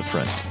hole up the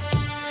front.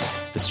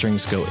 The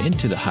strings go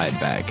into the hide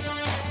bag.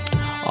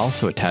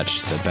 Also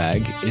attached to the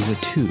bag is a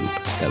tube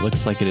that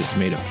looks like it is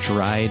made of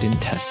dried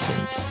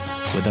intestines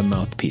with a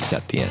mouthpiece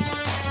at the end.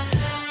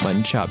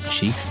 Mutton Chop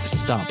Cheeks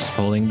stops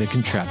pulling the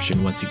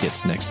contraption once he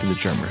gets next to the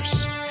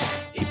drummers.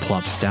 He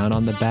plops down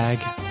on the bag,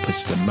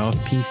 puts the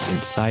mouthpiece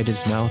inside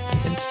his mouth,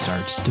 and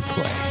starts to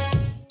play.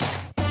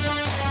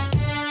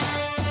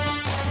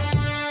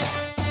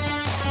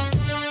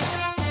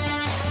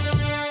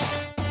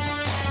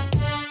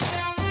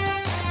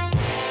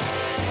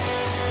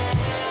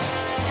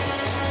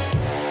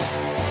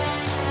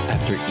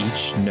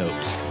 each note,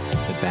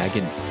 the bag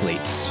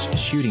inflates,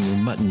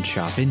 shooting Mutton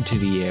Chop into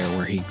the air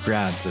where he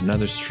grabs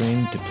another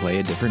string to play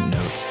a different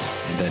note,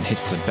 and then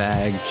hits the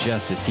bag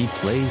just as he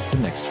plays the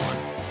next one,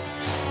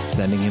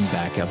 sending him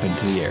back up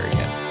into the air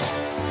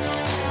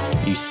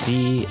again. You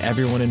see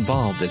everyone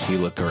involved as you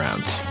look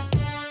around.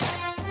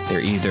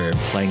 They're either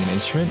playing an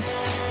instrument,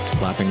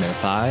 slapping their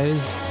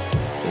thighs,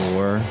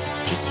 or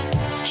just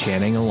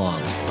chanting along,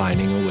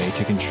 finding a way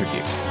to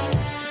contribute.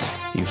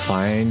 You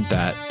find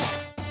that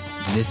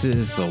this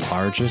is the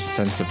largest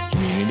sense of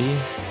community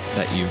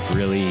that you've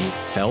really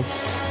felt,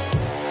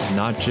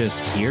 not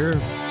just here,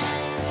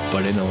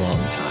 but in a long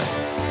time.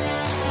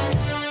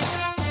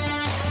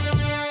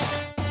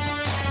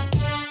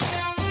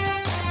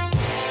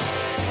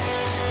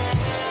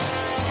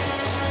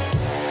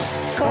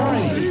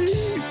 Fight!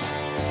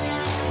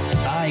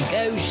 I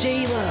go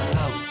Sheila!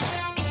 Oh,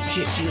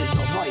 shit, Sheila's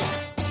not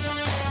fighting.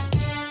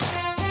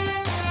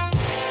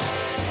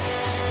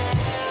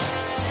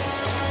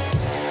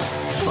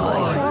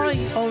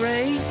 Fight,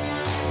 alright.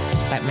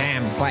 But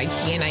ma'am, why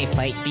can't I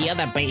fight? The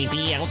other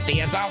baby out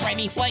there's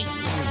already fighting.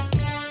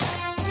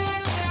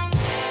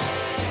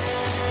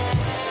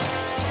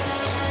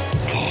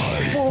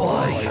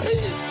 Fight!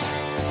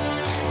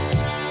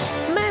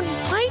 Ma'am,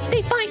 why are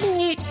they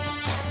fighting it?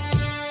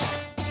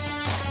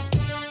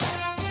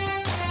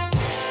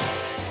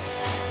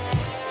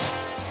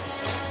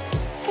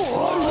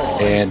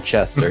 And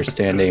Chester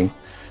standing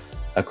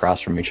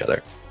across from each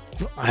other.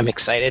 I'm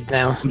excited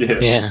now.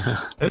 Yeah.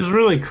 It was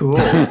really cool.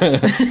 I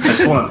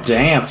just want to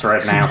dance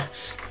right now.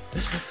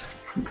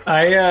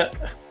 I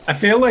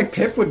feel like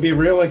Pip would be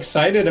real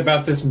excited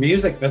about this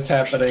music that's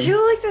happening. I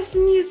do like this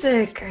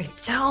music. I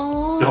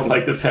don't. Don't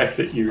like the fact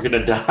that you're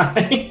gonna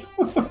die.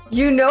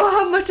 You know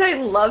how much I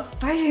love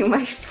fighting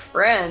my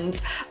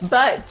friends,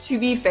 but to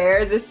be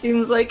fair, this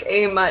seems like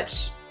a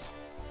much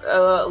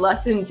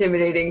less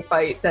intimidating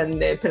fight than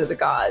the Pit of the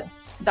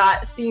Gods.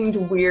 That seemed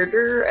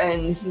weirder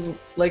and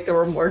like there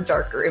were more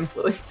darker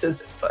influences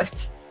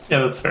afoot.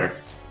 Yeah, that's fair.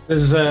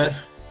 This is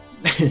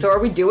So are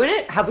we doing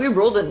it? Have we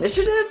rolled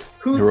initiative?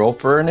 You roll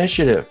for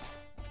initiative.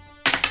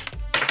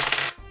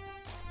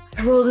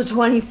 I rolled a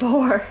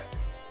 24.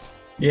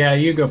 Yeah,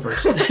 you go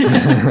first.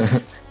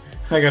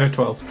 I got a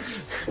 12.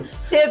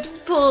 Pips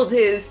pulled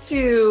his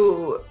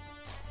two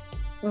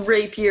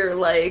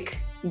rapier-like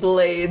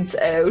blades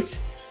out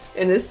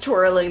and is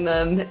twirling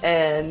them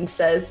and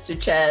says to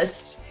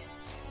Chest,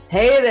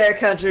 "Hey there,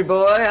 country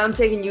boy, I'm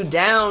taking you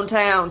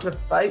downtown to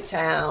Fight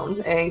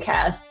Town," and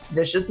casts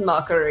Vicious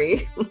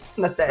Mockery.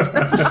 That's it.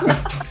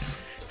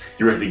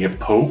 You ready to get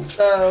poked?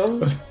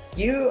 So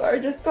you are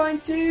just going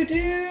to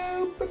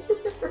do...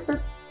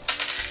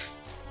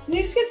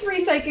 You just get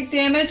 3 psychic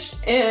damage,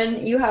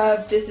 and you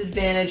have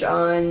disadvantage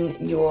on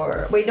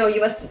your... Wait, no, you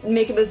must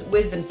make a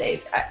wisdom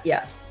save.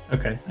 Yeah.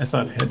 Okay, I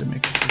thought I had to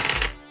make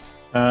it.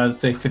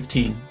 Let's say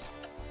 15.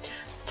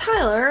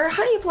 Tyler,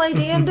 how do you play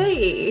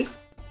D&D?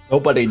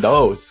 Nobody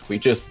knows. We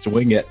just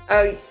wing it.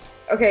 Oh,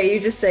 okay, you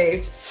just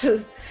saved.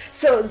 So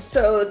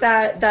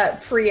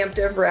that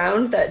preemptive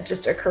round that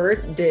just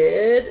occurred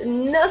did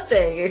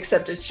nothing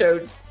except it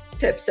showed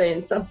Pip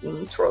saying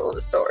something, twirling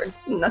his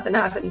swords. Nothing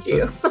happened to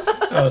you.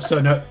 So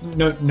no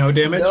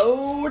damage?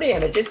 No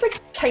damage. It's a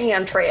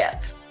cantrip.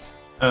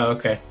 Oh,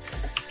 okay.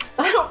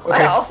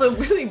 I also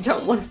really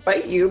don't want to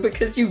fight you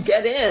because you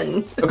get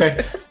in.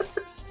 Okay.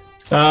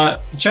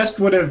 Chest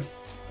would have,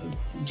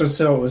 just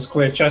so it was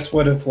clear, Chest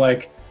would have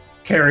like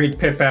carried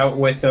Pip out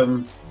with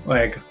him,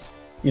 like,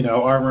 you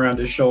know, arm around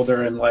his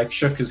shoulder and like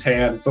shook his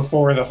hand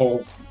before the whole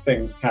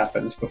thing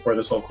happened, before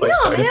this whole place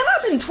started. Man,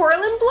 I've been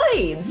twirling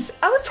blades.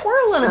 I was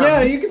twirling them.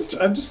 Yeah, you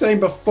can. I'm just saying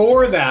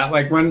before that,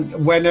 like when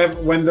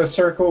the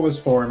circle was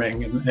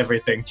forming and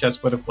everything,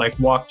 Chest would have like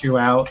walked you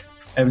out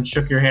and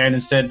shook your hand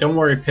and said, "Don't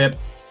worry, Pip,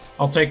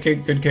 I'll take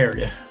good care of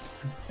you."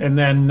 And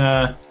then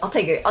I'll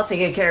take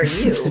good care of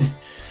you.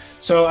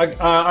 So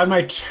on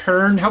my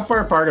turn, how far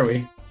apart are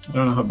we? I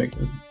don't know how big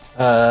this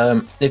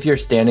is. If you're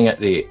standing at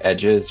the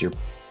edges, you're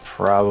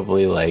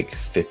probably like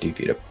 60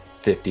 feet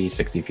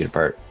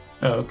apart.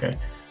 Oh, okay.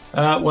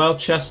 Well,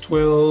 Chest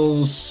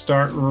will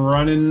start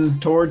running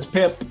towards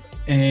Pip,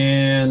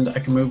 and I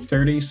can move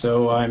 30,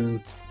 so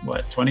I'm,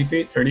 20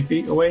 feet, 30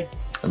 feet away?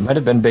 It might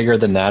have been bigger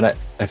than that,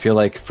 I feel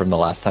like, from the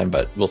last time,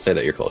 but we'll say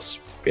that you're close.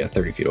 Yeah,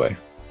 30 feet away.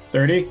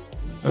 30?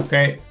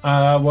 Okay.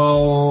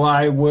 Well,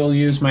 I will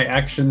use my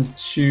action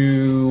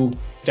to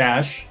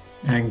dash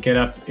and get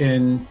up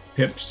in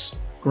Pip's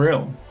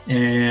grill.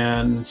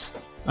 And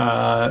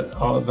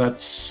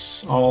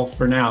that's all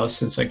for now,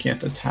 since I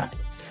can't attack.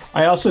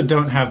 I also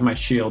don't have my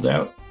shield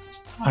out.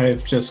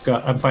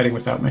 I'm fighting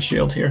without my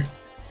shield here.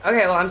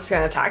 Okay, well, I'm just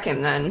gonna attack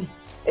him then.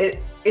 Is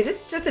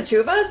this just the two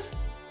of us?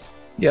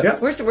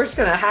 Yep. We're just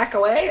gonna hack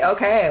away?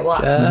 Okay,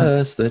 well.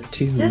 Just the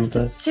two just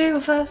of us. the two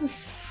of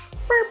us.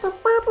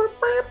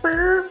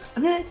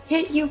 I'm gonna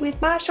hit you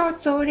with my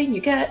short sword and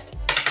you get...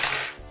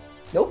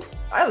 Nope.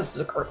 That was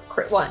a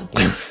crit one.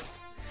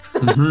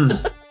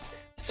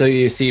 So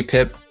you see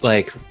Pip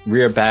like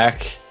rear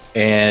back,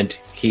 and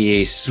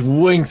He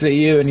swings at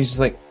you and he's just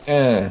like,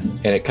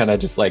 and it kind of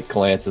just like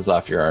glances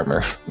off your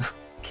armor.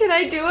 Can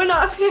I do an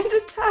offhand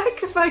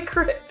attack if I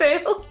crit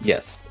fail?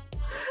 Yes.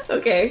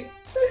 Okay.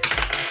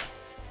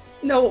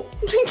 No,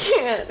 I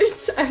can't.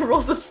 I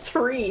rolled a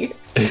 3.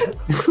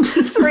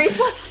 3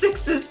 plus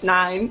 6 is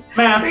 9.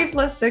 3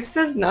 plus 6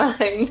 is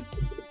 9.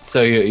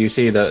 So you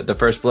see the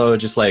first blow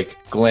just like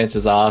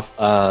glances off.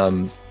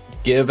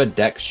 Give a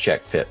dex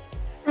check, Pip.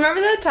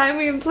 Remember that time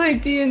we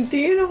played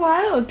D&D in the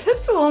wild?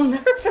 Pip's a little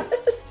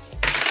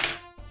nervous.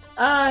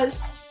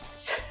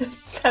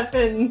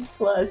 7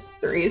 plus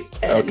 3 is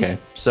 10. Okay,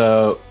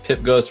 so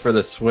Pip goes for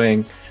the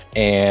swing,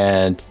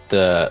 and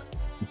the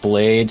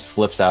blade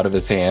slips out of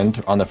his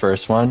hand on the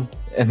first one,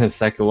 and the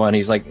second one,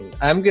 he's like,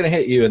 I'm gonna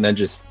hit you, and then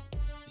just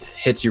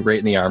hits you right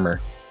in the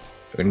armor,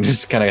 and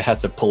just kind of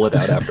has to pull it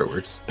out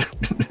afterwards.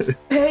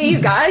 Hey,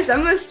 you guys,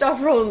 I'm gonna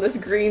stop rolling this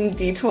green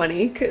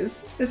D20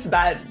 because this is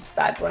bad. It's a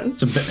bad one.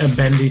 It's a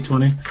bendy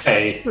 20.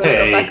 Hey, We'll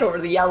go back over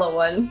the yellow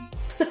one.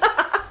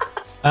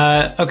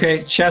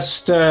 Okay,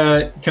 Chest,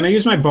 can I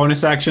use my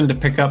bonus action to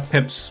pick up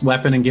Pip's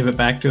weapon and give it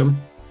back to him?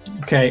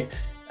 Okay,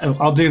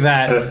 I'll do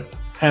that.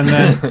 And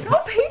then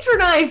Don't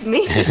patronize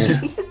me.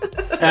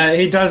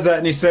 he does that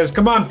and he says,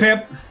 come on,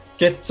 Pip,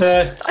 get...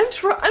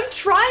 I'm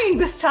trying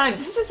this time.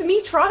 This is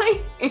me trying.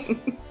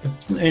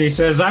 And he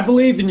says, I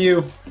believe in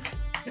you.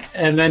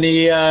 And then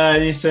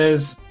he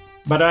says,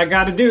 but I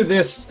gotta do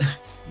this.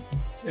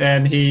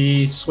 And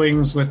he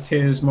swings with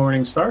his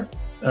Morning Star.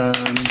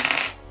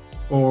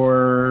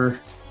 For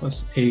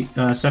plus 8,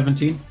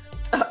 17.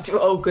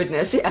 Oh,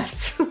 goodness,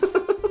 yes.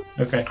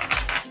 Okay.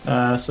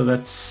 So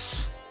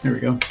that's... Here we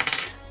go.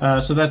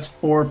 So that's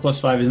 4 plus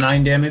 5 is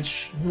 9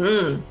 damage.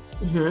 Mm-hmm.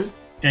 Mm-hmm.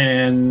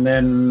 And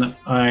then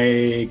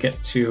I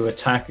get to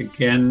attack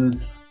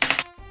again.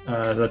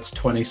 That's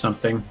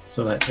 20-something.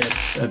 So that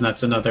hits. And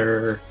that's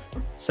another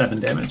 7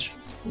 damage.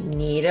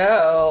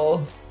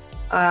 Neato.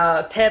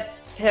 Pip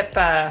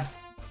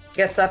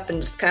gets up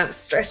and just kind of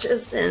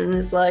stretches and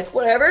is like,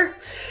 whatever.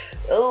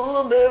 A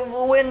little bit of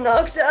the wind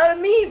knocked out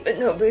of me, but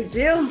no big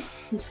deal. I'm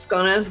just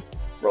gonna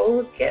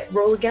roll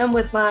again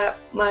with my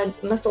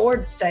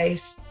sword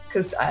stays.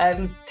 Because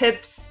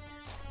Pip's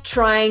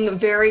trying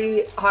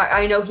very hard.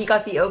 I know he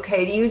got the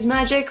okay to use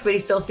magic, but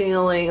he's still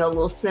feeling a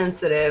little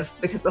sensitive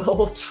because of the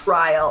whole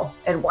trial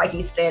and why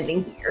he's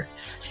standing here.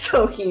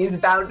 So he's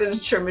bound and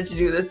determined to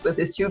do this with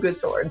his 2 good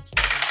swords.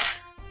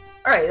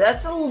 All right,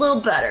 that's a little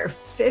better.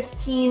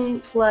 15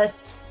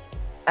 plus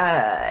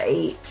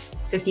 8.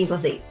 15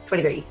 plus 8,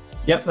 23.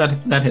 Yep,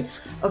 that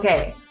hits.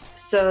 Okay,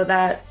 so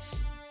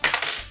that's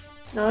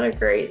not a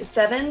great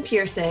 7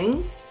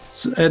 piercing.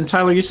 And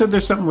Tyler, you said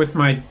there's something with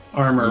my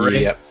armor, right?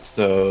 Yep.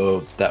 So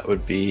that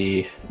would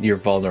be you're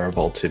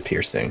vulnerable to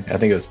piercing. I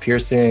think it was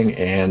piercing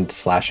and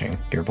slashing.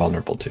 You're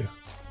vulnerable to.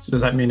 So does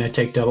that mean I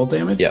take double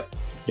damage? Yep.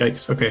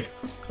 Yikes. Okay.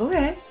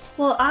 Okay.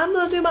 Well, I'm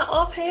gonna do my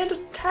offhand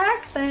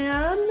attack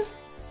then.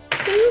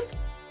 Boop.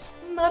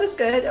 Not as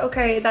good.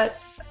 Okay,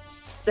 that's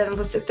 7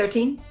 plus 6,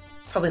 13.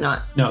 Probably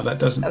not. No, that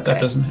doesn't. Okay.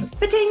 That doesn't hit.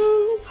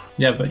 Ba-ting!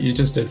 Yeah, but you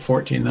just did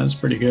 14. That's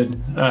pretty good.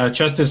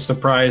 Chest is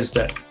surprised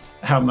at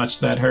how much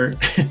that hurt.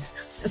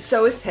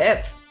 So is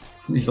Pip.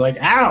 He's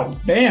like, "Ow,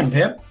 damn,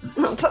 Pip."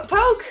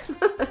 Poke.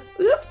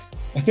 Oops.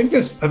 I think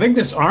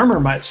this armor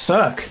might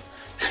suck.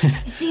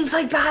 It seems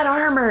like bad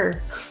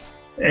armor.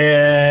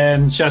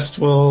 And Chest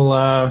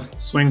will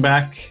swing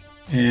back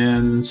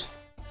and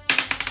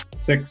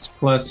 6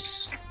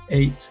 plus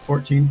 8,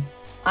 14.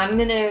 I'm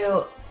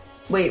gonna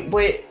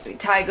wait.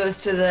 Ty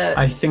goes to the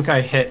I think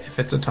I hit if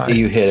it's a tie.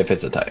 You hit if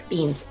it's a tie.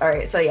 beans. All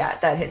right, so yeah,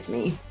 that hits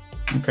me.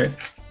 Okay.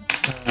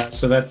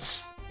 So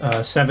that's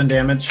 7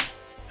 damage.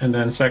 And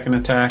then second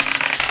attack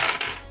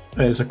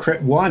is a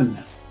crit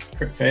 1.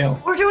 Crit fail.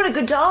 We're doing a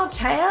good job,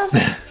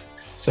 Taz.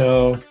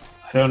 So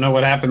I don't know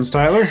what happens,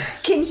 Tyler.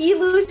 Can he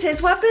lose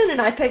his weapon and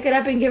I pick it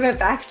up and give it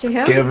back to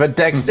him? Give a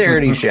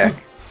dexterity check.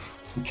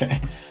 Okay.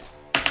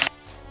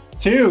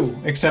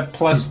 2, except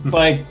plus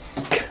like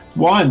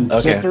 1. Okay,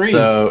 So 3.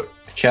 so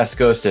Chest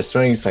goes to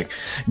swing. He's like,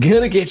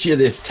 "Gonna get you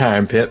this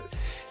time, Pip,"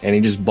 and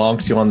he just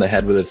bonks you on the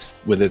head with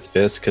his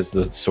fist because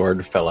the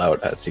sword fell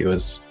out as he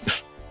was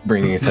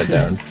bringing his head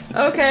down.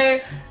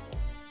 Okay.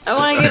 I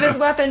want to give his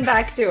weapon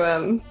back to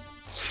him.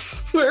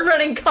 We're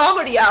running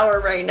comedy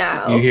hour right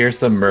now. You hear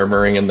some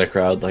murmuring in the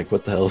crowd, like,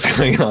 "What the hell is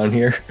going on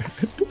here?"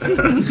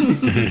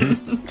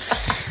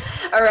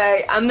 All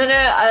right,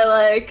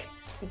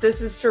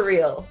 this is for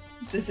real.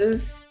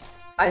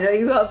 I know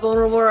you got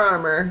vulnerable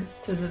armor.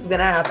 This is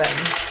gonna happen.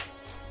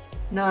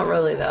 Not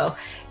really, though.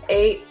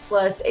 8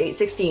 plus 8,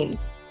 16.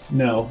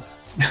 No.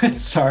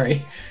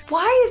 Sorry.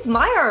 Why is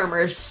my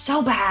armor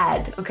so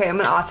bad? Okay, I'm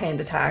gonna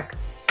offhand attack.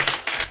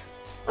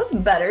 That's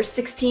better.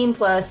 16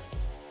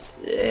 plus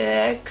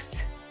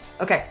 6.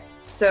 Okay,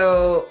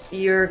 so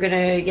you're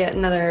gonna get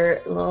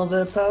another little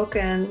bit of poke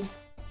and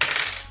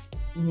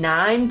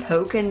 9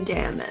 poking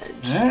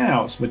damage.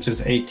 Ow, which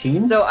is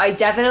 18. So I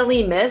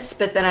definitely missed,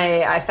 but then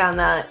I found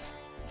that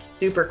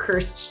super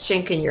cursed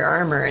chink in your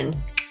armor and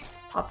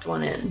popped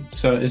one in.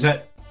 So is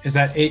that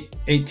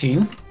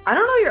 18? I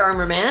don't know your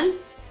armor, man.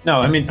 No,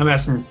 I mean, I'm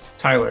asking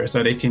Tyler. Is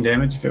that 18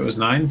 damage if it was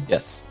 9?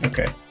 Yes.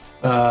 Okay.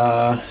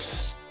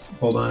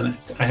 Hold on.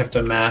 I have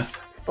to math.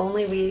 If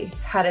only we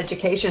had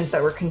educations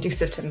that were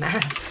conducive to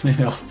math. You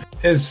know,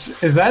 is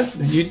that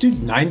you do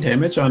 9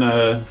 damage on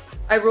a?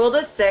 I rolled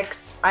a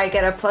 6. I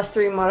get a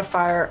 +3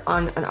 modifier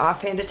on an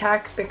offhand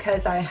attack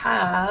because I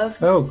have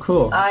Oh,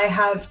 cool.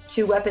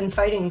 2-weapon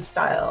fighting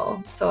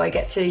style, so I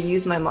get to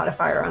use my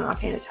modifier on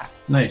offhand attack.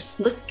 Nice.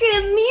 Look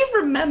at me,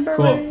 remember?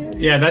 Cool.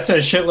 Yeah, that's a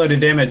shitload of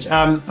damage.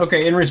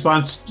 Okay. In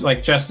response,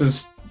 like Chest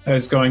is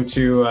going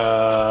to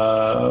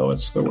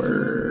what's the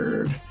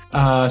word?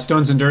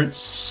 Stone's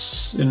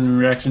Endurance in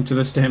reaction to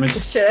this damage.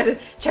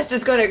 Chest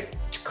is going to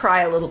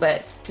cry a little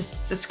bit.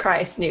 Just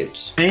cry,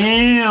 snooch.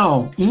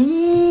 Ow!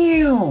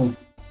 Ew!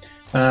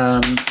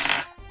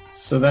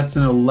 So that's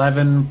an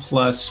 11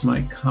 plus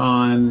my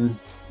con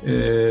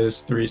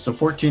is 3, so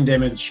 14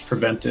 damage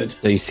prevented.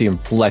 So you see him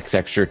flex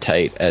extra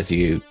tight as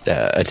you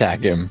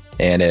attack him,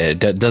 and it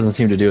doesn't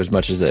seem to do as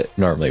much as it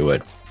normally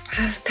would.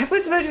 Pep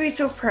was about to be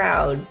so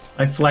proud.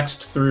 I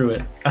flexed through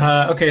it.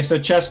 Okay, so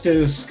Chest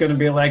is going to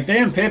be like,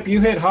 damn, Pip, you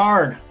hit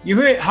hard.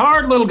 You hit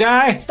hard, little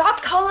guy.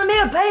 Stop calling me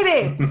a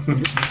baby!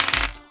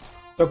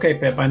 Okay,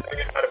 Pip, I know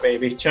you're not a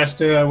baby.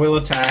 Chest will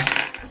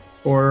attack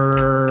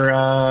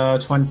for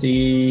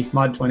 20,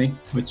 mod 20,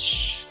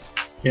 which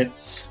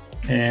hits.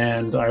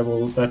 And I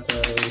will, that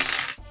does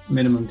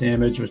minimum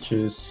damage, which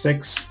is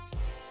 6.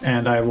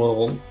 And I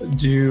will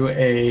do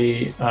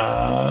a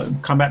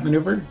combat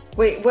maneuver.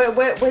 Wait,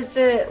 what was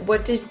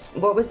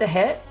the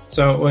hit?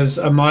 So it was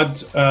a mod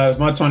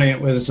 20.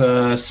 It was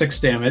 6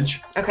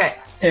 damage. Okay.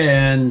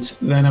 And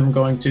then I'm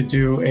going to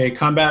do a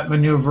combat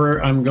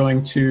maneuver. I'm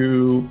going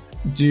to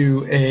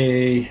do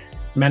a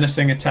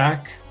menacing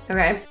attack.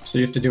 Okay. So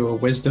you have to do a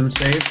wisdom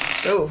save.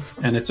 Oh.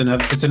 And it's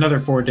another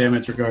 4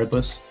 damage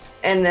regardless.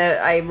 And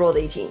I rolled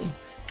 18.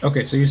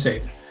 Okay, so you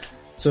save.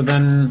 So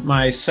then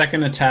my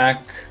second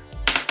attack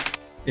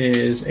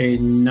is a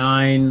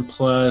 9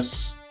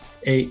 plus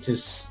 8 to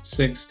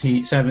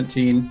 16,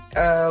 17.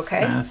 Okay.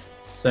 Math.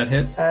 Does that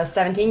hit?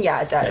 17,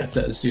 yeah, it does.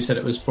 Yeah, it does. You said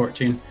it was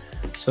 14.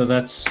 So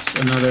that's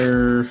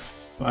another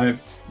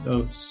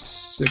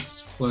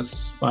 6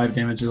 plus 5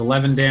 damage is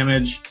 11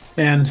 damage.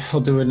 And I'll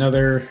do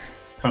another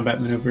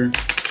combat maneuver.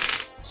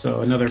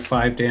 So another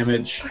 5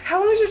 damage. How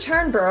long is your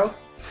turn, bro?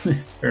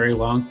 Very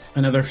long.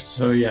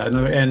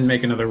 And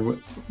make another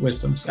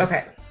wisdom save.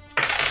 Okay.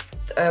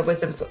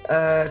 Wisdom's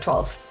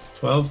 12.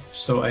 12.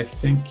 So I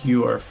think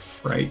you are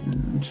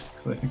frightened.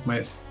 Because I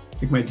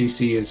think my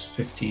DC is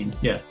 15.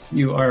 Yeah,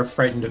 you are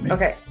frightened of me.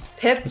 Okay.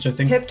 Pip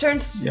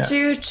turns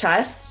to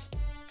Chest,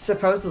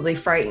 supposedly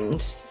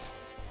frightened.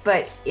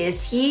 But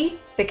is he?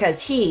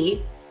 Because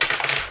he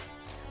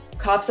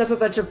coughs up a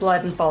bunch of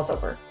blood and falls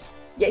over.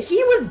 Yeah,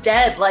 he was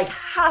dead like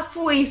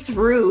halfway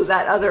through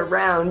that other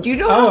round. You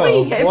know how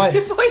many hit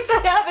points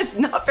I have? It's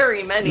not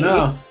very many.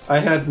 No, I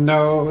had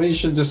no. You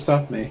should just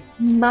stop me.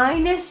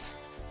 Minus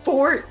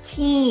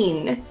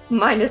 14.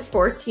 Minus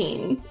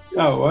 14.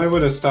 Oh, I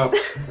would have stopped.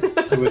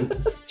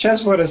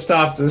 Chess would have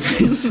stopped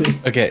us.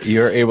 Okay,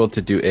 you're able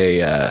to do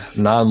a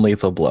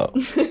non-lethal blow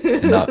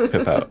and not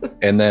Pip out.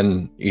 And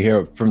then you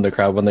hear from the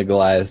crowd when the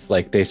Goliaths,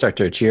 like, they start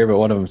to cheer, but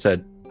one of them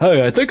said,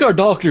 "Hey, I think our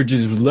doctor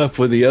just left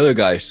with the other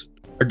guys.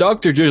 Our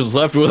doctor just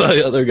left with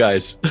the other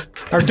guys."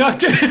 Our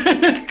doctor.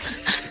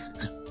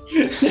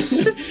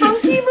 Does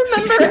Funky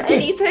remember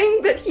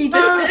anything that he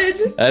just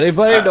did?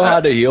 Anybody know how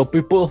to heal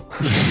people?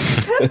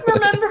 Pip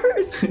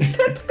remembers.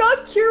 Pip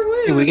got cure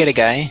wounds. Can we get a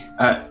guy?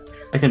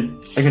 I can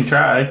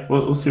try.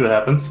 We'll see what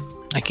happens.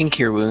 I can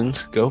cure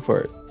wounds. Go for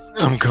it.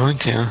 I'm going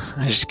to.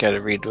 I just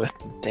gotta read what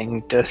the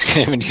thing does. I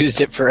haven't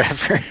used it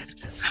forever.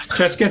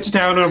 Chess gets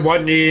down on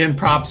one knee and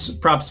props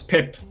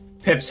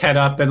Pip's head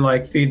up and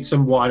like feeds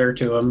some water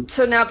to him.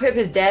 So now Pip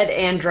is dead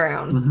and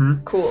drowned.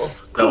 Mm-hmm. Cool.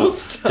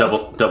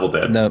 Double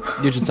dead. No,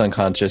 you're just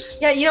unconscious.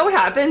 Yeah, you know what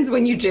happens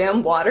when you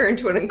jam water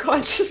into an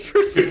unconscious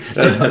person's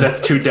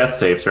That's 2 death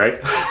saves, right?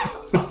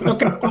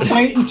 Okay,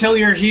 wait until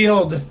you're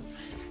healed.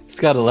 It's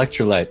got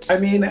electrolytes.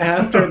 I mean,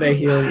 after they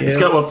heal you. It's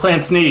got what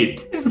plants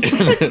need.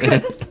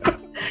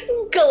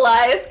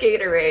 Goliath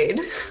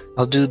Gatorade.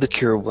 I'll do the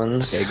cure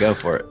wounds. Okay, go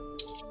for it.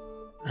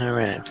 All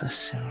right,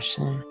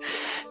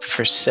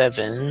 for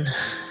 7.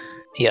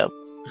 Yep.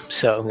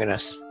 So I'm gonna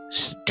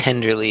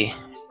tenderly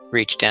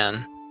reach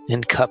down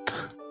and cup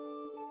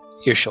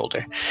your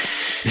shoulder.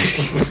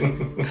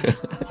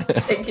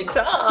 Thank you,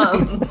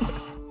 Tom.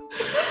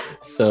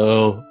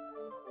 So,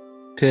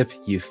 Pip,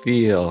 you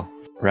feel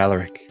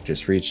Ralaric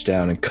just reach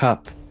down and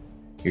cup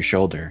your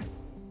shoulder,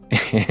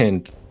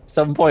 and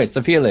some points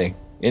of healing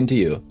into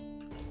you.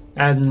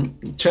 And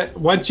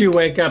once you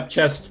wake up,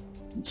 Chest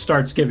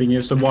starts giving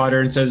you some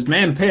water and says,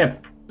 "Man,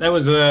 Pip, that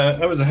was a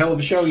hell of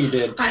a show you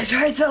did. I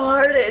tried so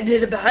hard, I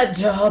did a bad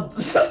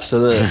job." So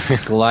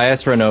the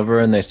Goliaths run over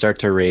and they start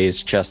to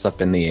raise Chest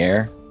up in the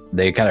air.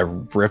 They kind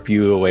of rip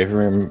you away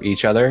from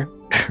each other.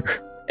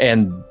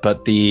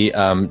 But the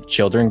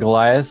children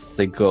Goliaths,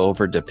 they go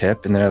over to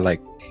Pip and they're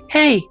like,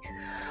 Hey,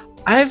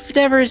 I've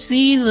never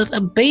seen a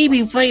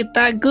baby fight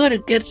that good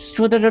against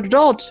an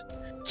adult.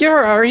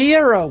 You're our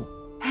hero.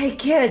 Hey,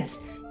 kids,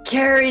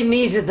 carry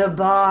me to the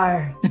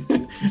bar.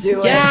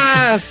 Do it.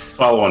 Yes.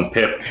 Following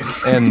Pip.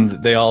 And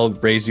they all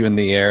raise you in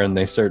the air and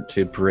they start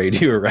to parade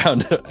you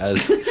around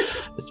as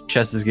the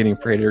chest is getting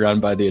paraded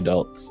around by the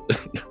adults.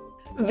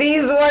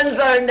 These ones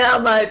are now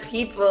my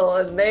people,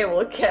 and they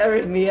will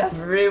carry me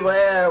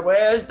everywhere.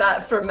 Where's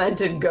that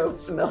fermented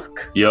goat's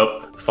milk?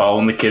 Yup.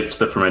 Following the kids to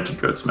the fermented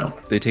goat's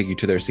milk. They take you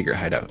to their secret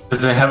hideout.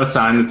 Does it have a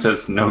sign that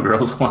says no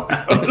girls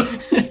allowed?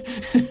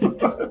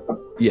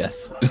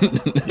 Yes.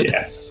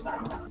 Yes.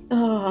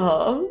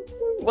 Oh,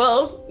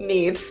 well,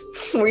 neat.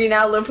 We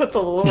now live with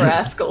the little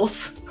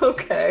rascals.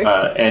 Okay.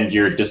 And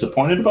you're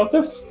disappointed about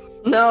this?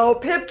 No,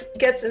 Pip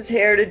gets his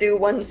hair to do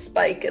one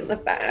spike in the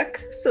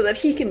back so that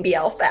he can be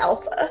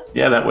alfalfa.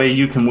 Yeah, that way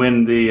you can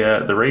win the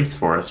race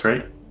for us,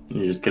 right?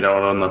 You just get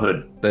out on the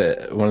hood.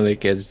 One of the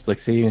kids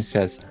looks at you and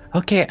says,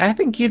 "Okay, I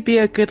think you'd be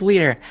a good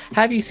leader.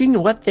 Have you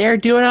seen what they're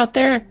doing out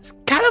there? It's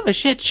kind of a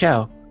shit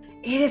show."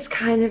 It is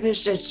kind of a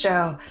shit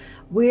show.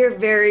 We're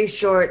very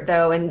short,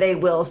 though, and they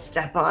will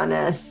step on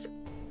us.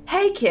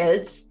 Hey,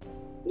 kids.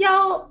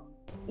 Y'all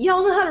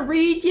know how to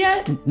read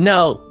yet?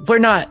 No, we're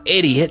not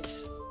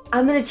idiots.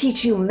 I'm going to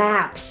teach you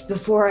maps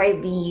before I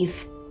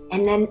leave,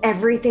 and then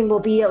everything will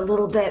be a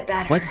little bit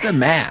better. What's the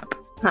map?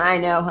 I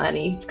know,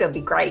 honey. It's going to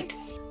be great.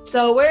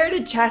 So where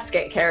did Chess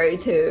get carried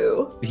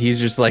to? He's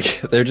just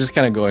like, they're just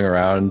kind of going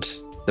around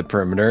the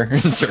perimeter in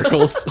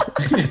circles.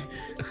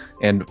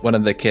 And one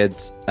of the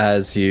kids,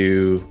 as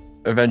you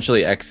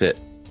eventually exit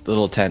the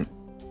little tent,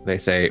 they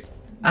say,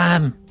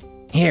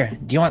 Here,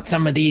 do you want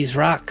some of these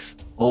rocks?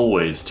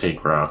 Always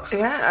take rocks.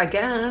 Yeah, I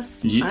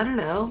guess. I don't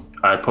know.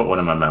 I put one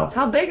in my mouth.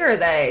 How big are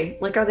they?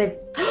 Like, are they...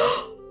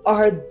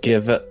 are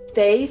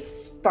they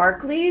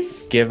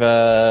sparklies? Give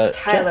a...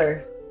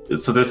 Tyler.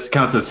 So this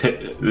counts as...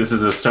 This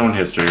is a stone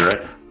history,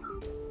 right?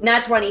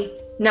 Not 20.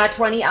 Not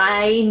 20.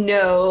 I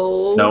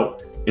know. No,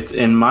 it's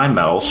in my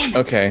mouth.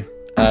 Okay.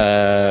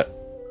 Oh,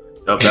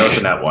 that was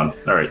a nat one.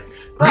 All right.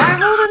 But I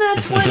rolled a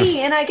nat 20,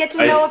 and I get to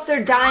know if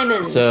they're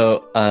diamonds.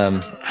 So,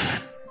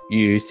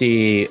 you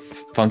see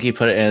Funky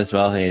put it in his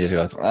mouth and he just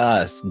goes,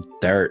 it's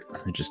dirt.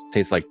 It just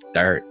tastes like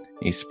dirt.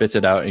 And he spits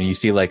it out and you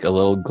see like a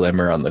little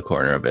glimmer on the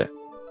corner of it.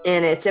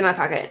 And it's in my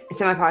pocket. It's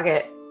in my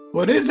pocket.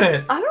 What is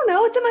it? I don't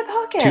know. It's in my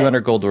pocket.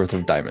 200 gold worth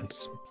of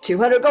diamonds.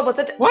 200 gold.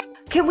 But what?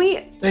 Can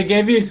we?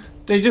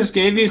 They just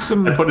gave you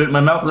some. I put it in my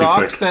mouth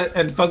rocks too quick.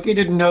 and Funky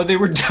didn't know they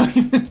were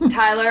diamonds.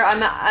 Tyler,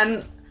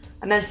 I'm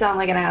gonna sound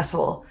like an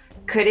asshole.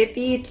 Could it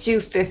be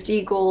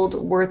 250 gold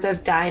worth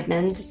of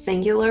diamond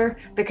singular?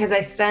 Because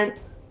I spent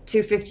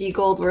 250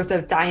 gold worth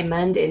of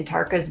diamond in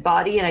Tarka's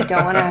body, and I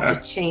don't want to have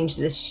to change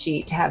this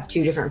sheet to have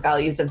two different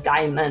values of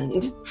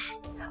diamond.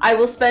 I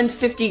will spend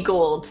 50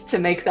 gold to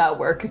make that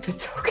work if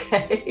it's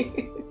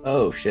okay.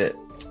 Oh shit.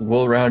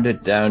 We'll round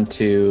it down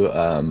to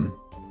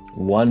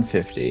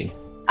 150.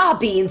 Ah,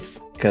 beans.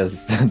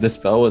 Because the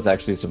spell was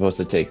actually supposed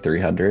to take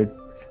 300.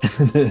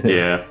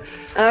 Yeah.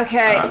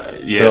 Okay.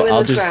 Yeah, so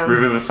I'll just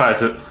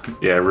revivifies it.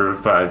 Yeah,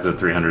 revivifies at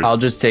 300. I'll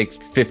just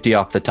take 50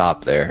 off the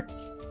top there.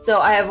 So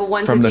I have a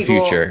 150 from the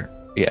gold, future.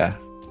 Yeah.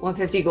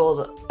 150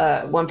 gold,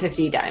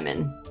 150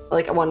 diamond.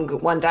 Like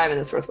one diamond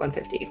that's worth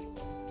 150.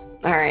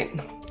 All right.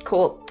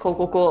 Cool.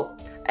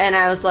 And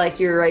I was like,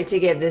 you're right to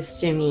give this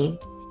to me.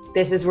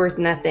 This is worth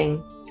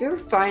nothing. If you ever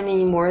find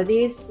any more of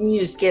these, you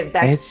just give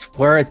that. It's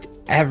worth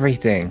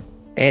everything.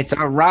 It's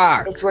a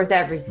rock. It's worth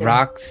everything.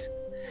 Rocks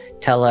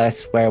tell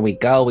us where we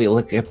go. We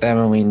look at them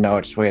and we know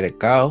which way to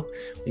go.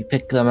 We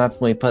pick them up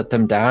and we put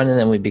them down and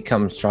then we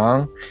become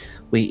strong.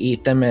 We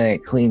eat them and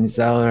it cleans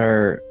out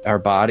our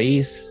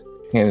bodies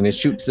and it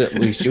shoots it.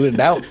 We shoot it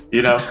out.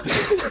 You know,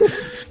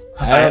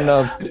 I don't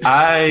know.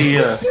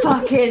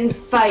 Fucking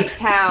fight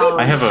town.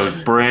 I have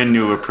a brand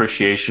new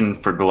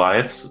appreciation for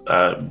Goliaths,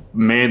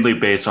 mainly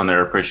based on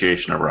their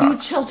appreciation of You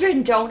rocks.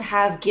 children don't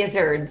have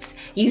gizzards.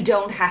 You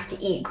don't have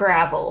to eat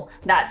gravel.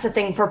 That's a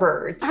thing for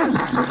birds.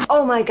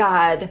 Oh my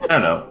god. I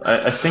don't know.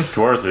 I think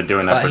dwarves are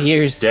doing that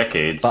for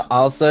decades. But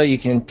also, you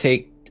can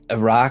take a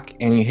rock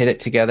and you hit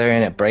it together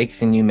and it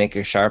breaks and you make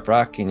a sharp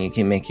rock and you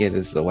can make it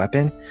as a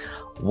weapon.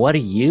 What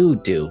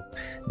do?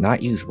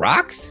 Not use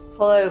rocks?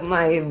 Pull out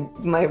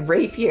my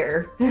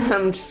rapier.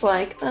 I'm just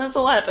like, that's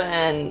a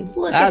weapon.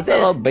 Look at That's a this.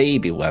 little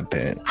baby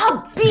weapon.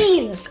 Oh,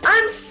 beans!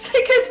 I'm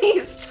sick of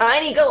these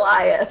tiny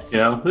Goliaths. You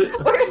know,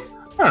 Where's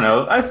I don't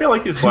know. I feel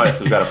like these Goliaths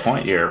have got a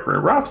point here.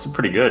 Rocks are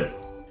pretty good.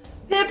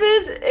 Pip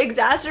is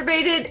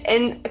exacerbated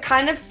and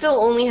kind of still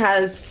only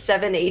has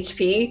 7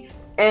 HP.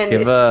 And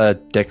Give it's a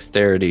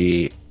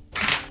dexterity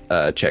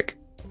check.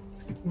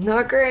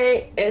 not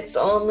great. It's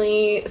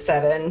only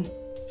 7.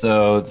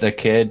 So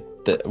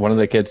one of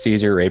the kids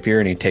sees your rapier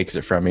and he takes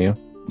it from you.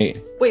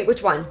 Wait,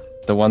 which one?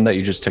 The one that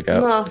you just took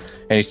out. Well,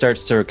 And he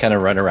starts to kind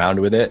of run around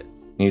with it.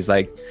 And he's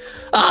like,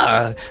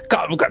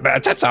 Come get me,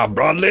 that's how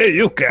Bradley,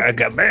 you can't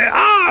get me.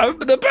 I'm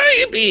the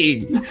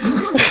baby.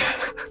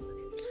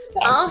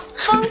 oh,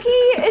 Funky!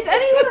 Is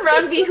anyone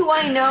around me who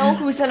I know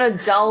who's an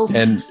adult?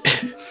 and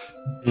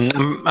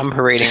I'm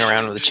parading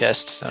around with a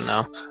chest, so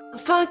no.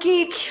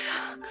 Funky,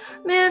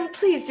 Man,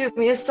 please do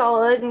me a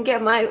solid and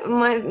get my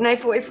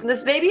knife away from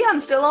this baby. I'm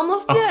still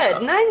almost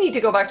dead, and I need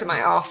to go back to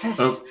my office.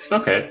 Oh,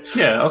 okay.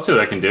 Yeah, I'll see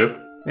what I can do.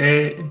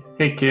 Hey,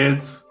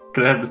 kids.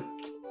 Could I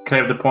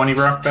have the pointy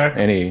rock back?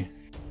 And he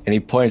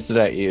points it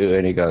at you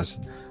and he goes,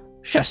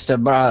 Chester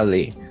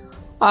Barley.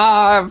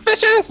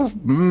 Vicious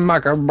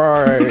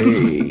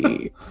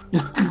Maccaboy.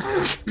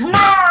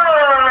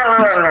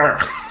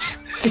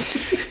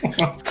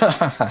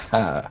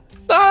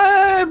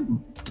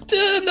 I'm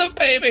the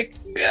baby.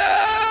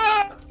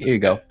 Here you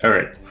go. All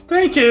right.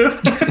 Thank you.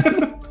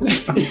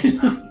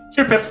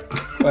 Here, Pip.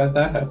 Glad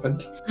that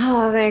happened.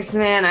 Oh, thanks,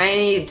 man. I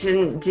need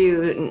to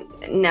do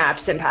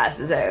naps and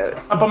passes out.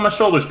 Up on my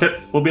shoulders, Pip.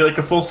 We'll be like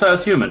a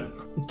full-size human.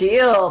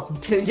 Deal.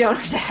 You don't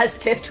have to ask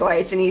Pip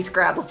twice, and he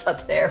scrabbles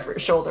up there for a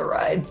shoulder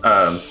ride.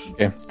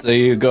 Okay. So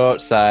you go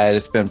outside.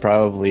 It's been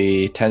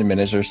probably 10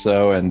 minutes or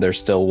so, and they're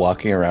still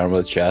walking around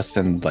with Chest,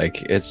 and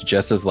like it's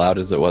just as loud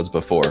as it was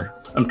before.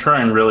 I'm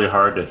trying really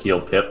hard to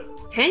heal Pip.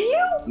 Can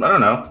you? I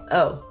don't know.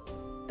 Oh,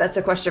 that's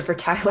a question for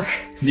Tyler.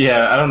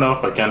 Yeah, I don't know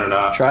if I can or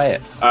not. Try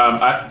it.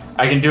 I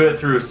can do it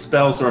through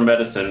spells or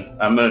medicine.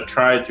 I'm gonna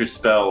try it through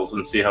spells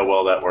and see how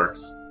well that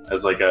works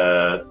as like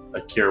a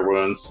cure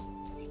wounds.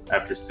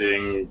 After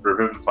seeing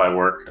Revivify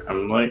work,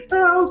 I'm like,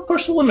 let's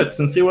push the limits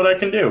and see what I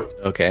can do.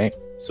 Okay.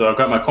 So I've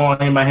got my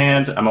coin in my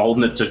hand. I'm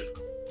holding it to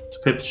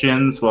Pip's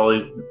shins while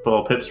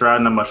Pip's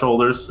riding on my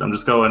shoulders. I'm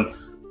just going,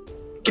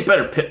 get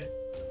better, Pip.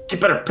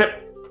 Get better,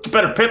 Pip. Get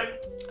better,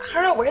 Pip. I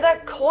don't know where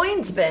that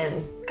coin's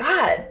been.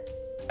 God.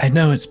 I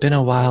know it's been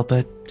a while,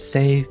 but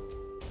say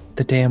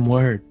the damn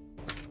word.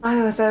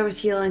 Oh, I thought it was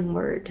healing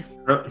word.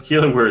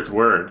 Healing word's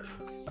word.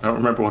 I don't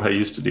remember what I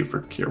used to do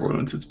for cure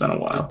wounds. It's been a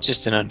while.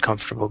 Just an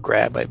uncomfortable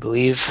grab, I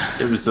believe.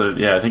 It was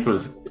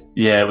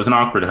it was an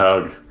awkward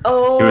hug.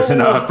 Oh. It was an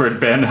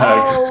awkward Ben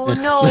hug. Oh,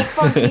 no,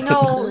 Funky,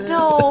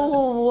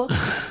 no.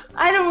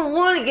 I don't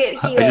want to get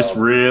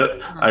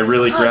healed. I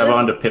really grab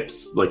onto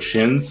Pip's like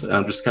shins, and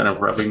I'm just kind of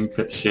rubbing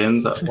Pip's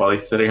shins while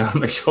he's sitting on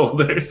my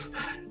shoulders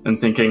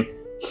and thinking,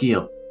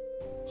 heal.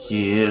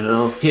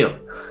 Well,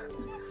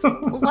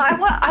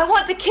 I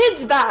want the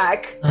kids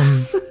back.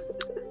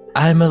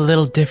 I'm a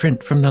little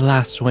different from the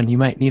last one. You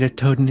might need to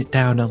tone it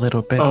down a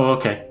little bit. Oh,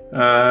 okay.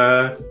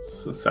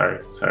 Sorry.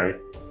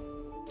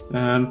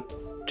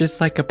 Just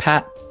like a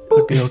pat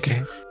would be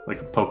okay. Like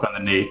a poke on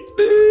the knee.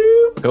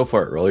 Go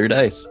for it. Roll your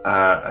dice.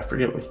 I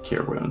forget what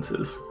cure wounds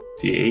is.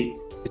 D8?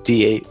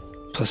 D8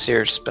 plus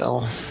your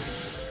spell.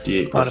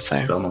 D8 plus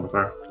modifier. Spell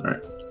modifier.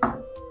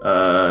 All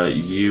right.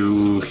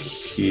 You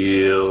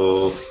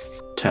heal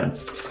 10.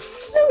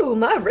 Ooh,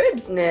 my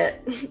ribs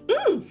knit.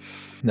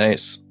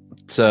 Nice.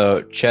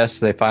 So, Chess,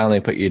 they finally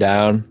put you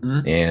down,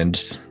 and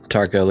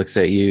Tarka looks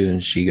at you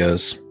and she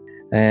goes,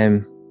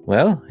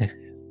 well,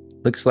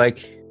 looks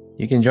like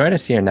you can join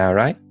us here now,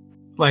 right?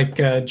 Like,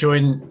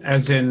 join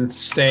as in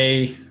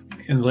stay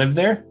and live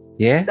there?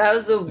 Yeah? That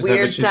was a that weird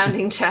what you said?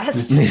 sounding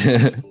chest.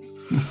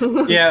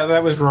 Yeah,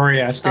 that was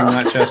Rory asking,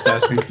 not Chest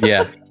asking.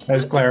 Yeah. I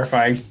was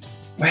clarifying.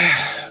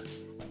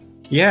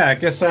 Yeah, I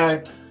guess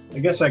I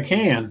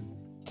can.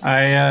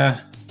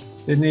 I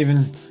didn't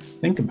even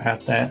think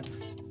about that.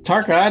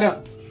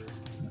 Tarka,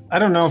 I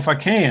don't know if I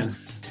can.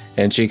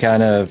 And she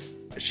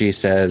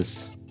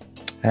says,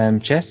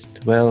 Chest,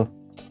 well,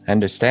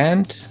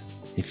 understand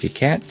if you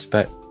can't,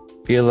 but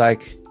feel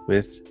like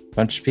with a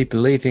bunch of people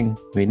leaving,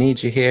 we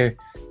need you here,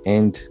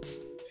 and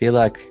feel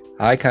like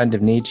I kind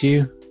of need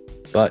you,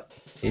 but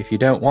if you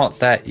don't want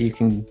that, you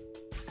can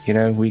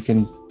go.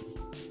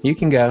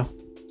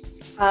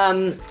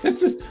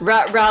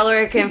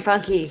 Ralric and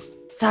Funky.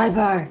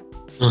 Sidebar.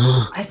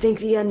 I think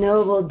the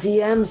unknowable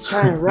DM's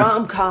trying to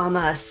rom-com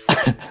us.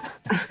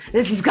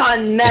 This has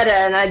gotten meta,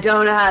 and I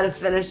don't know how to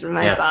finish with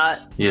my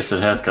thought. Yes,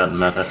 it has gotten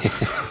meta.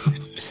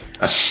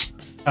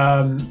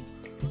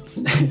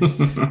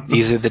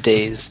 These are the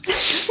days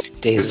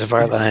of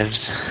our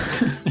lives.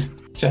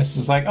 Jess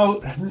is like,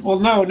 oh, well,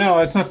 no,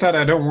 it's not that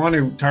I don't want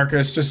to, Tarka.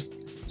 It's just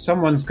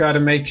someone's got to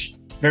make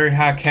Very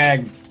High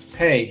Cag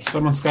pay.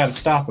 Someone's got to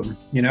stop him,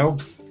 And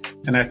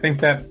I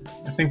think that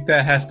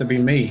has to be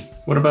me.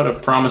 What about a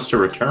promise to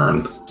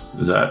return?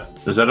 Is that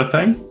a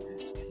thing?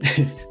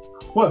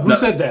 What? Who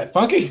said that?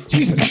 Funky?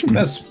 Jesus,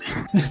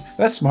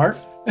 that's smart.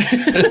 I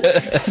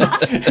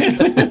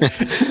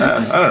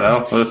don't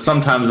know. Well,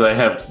 sometimes I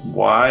have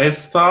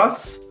wise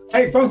thoughts.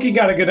 Hey, Funky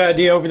got a good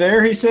idea over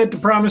there. He said to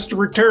promise to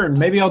return.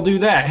 Maybe I'll do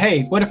that.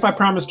 Hey, what if I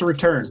promise to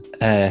return?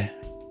 When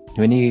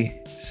are you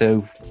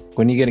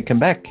gonna come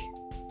back?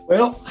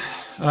 Well,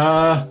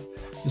 as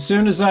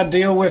soon as I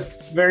deal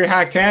with Very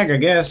High Cag, I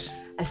guess.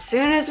 As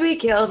soon as we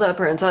kill the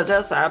Prince of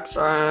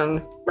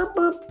Deception. Burp,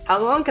 burp. How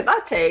long could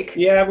that take?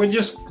 Yeah, we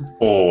just...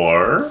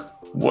 Or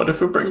what if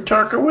we bring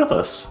Tarka with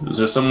us? Is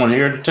there someone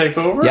here to take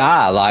over?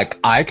 Yeah, like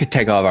I could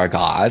take over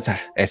guards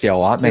if you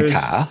want me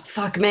to.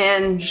 Fuck,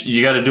 man.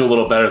 You got to do a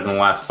little better than the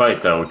last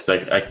fight, though, because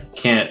I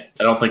can't.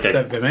 I don't think Is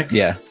that Vimic?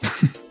 Yeah.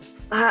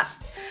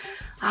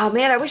 Oh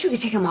man, I wish we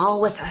could take them all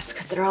with us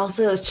because they're all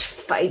such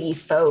fighty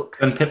folk.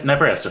 Then Pip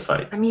never has to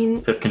fight. I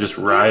mean, Pip can just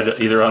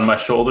ride either on my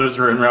shoulders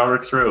or in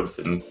Ralric's robes.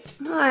 And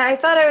I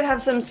thought I would have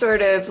some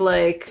sort of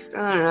like,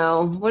 I don't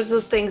know, what's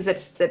those things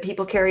that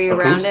people carry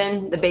around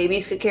in? The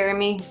babies could carry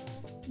me.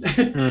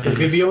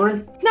 Baby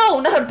Bjorn? No,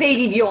 not a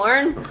baby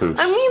Bjorn.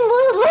 I mean,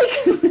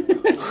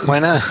 like. Why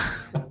not?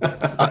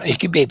 You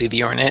could baby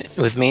Bjorn it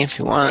with me if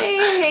you want. I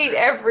hate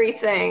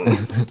everything.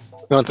 You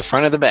want the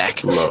front or the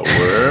back?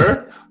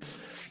 Lower.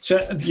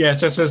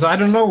 Just says, I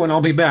don't know when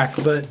I'll be back,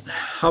 but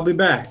I'll be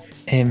back.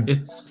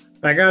 It's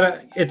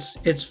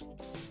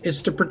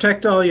to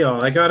protect all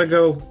y'all. I gotta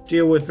go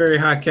deal with Very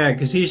Hot Cat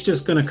because he's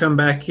just gonna come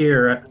back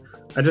here.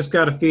 I just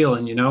got a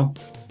feeling, you know.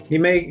 He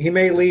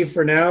may leave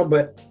for now,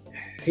 but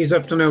he's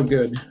up to no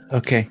good.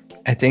 Okay,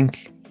 I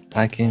think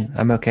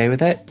I'm okay with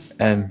that.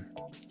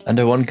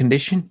 Under one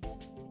condition,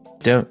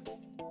 don't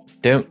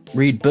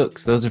read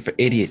books. Those are for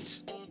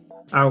idiots.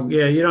 Oh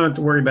yeah, you don't have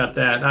to worry about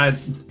that.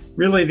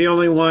 Really, the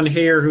only one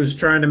here who's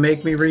trying to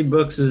make me read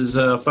books is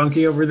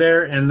Funky over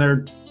there, and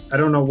I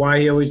don't know why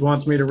he always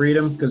wants me to read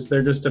them because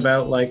they're just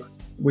about like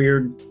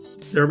weird.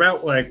 They're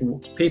about like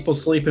people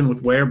sleeping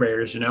with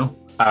werebears, you know.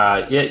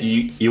 Yeah,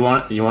 you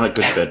want a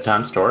good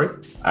bedtime story?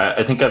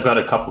 I think I've got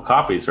a couple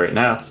copies right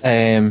now.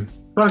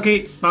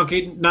 Funky,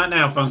 not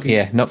now, Funky.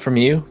 Yeah, not from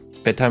you.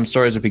 Bedtime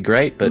stories would be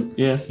great, but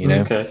yeah, you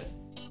know. Okay.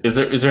 Is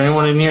there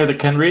anyone in here that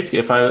can read?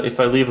 If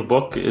I leave a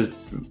book, would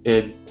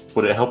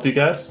it help you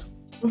guys?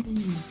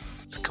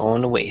 It's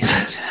going to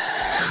waste.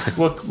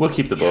 We'll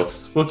keep the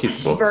books.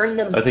 Burn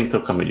them. I think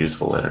they'll come in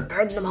useful later.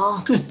 Burn them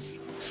all.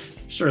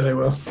 Sure they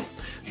will.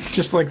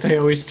 Just like they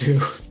always do.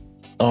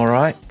 All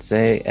right. So,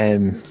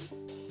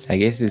 I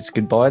guess it's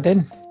goodbye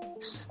then.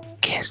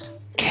 Kiss.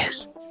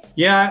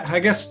 Yeah, I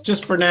guess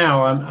just for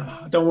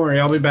now. Don't worry,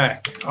 I'll be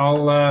back.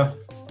 I'll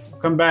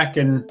come back,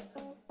 and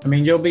I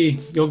mean, you'll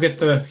get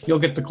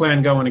the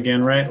clan going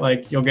again, right?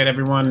 Like you'll get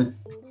everyone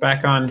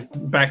back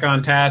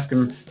on task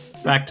and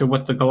back to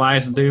what the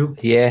Goliaths do.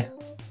 Yeah,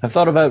 I've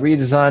thought about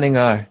redesigning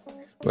our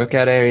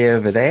workout area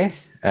over there.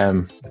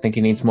 I think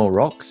he needs more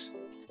rocks.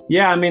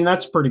 Yeah, I mean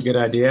that's a pretty good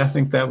idea. I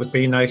think that would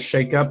be a nice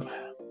shake up.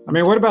 I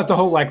mean, what about the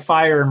whole like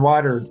fire and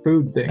water and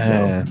food thing?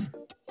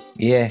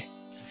 Yeah,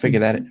 figure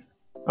that.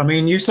 I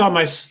mean, you saw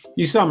my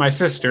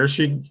sister.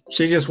 She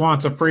just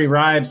wants a free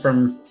ride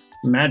from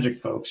magic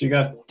folks. You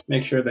got to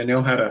make sure they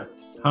know how to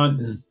hunt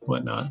and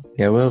whatnot.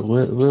 Yeah,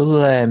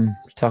 we'll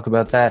talk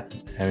about that.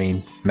 I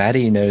mean,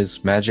 Maddie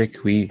knows magic.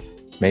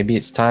 Maybe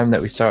it's time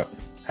that we start.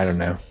 I don't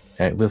know.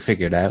 We'll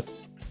figure it out.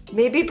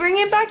 Maybe bring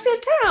him back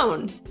to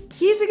town.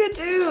 He's a good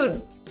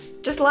dude.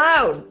 Just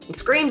loud and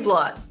screams a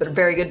lot, but a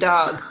very good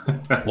dog.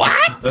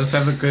 What? Does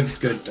have a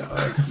good dog.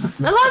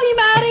 I love you,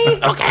 Maddie.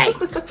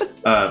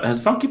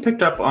 Has Funky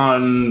picked up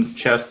on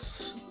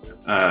Chest's?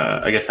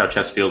 I guess how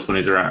Chest feels when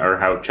he's around, or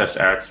how Chest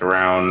acts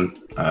around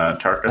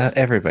Tarka.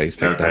 Everybody's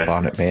picked up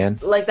on it, man.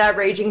 Like that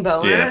raging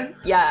boner?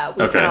 Yeah,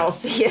 we can all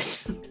see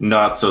it.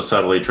 Not so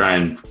subtly try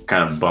and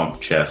kind of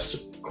bump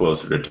Chest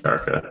closer to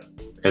Tarka.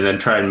 And then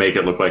try and make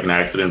it look like an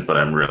accident, but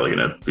I'm really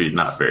going to be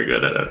not very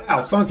good at it.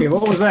 Ow, Funky,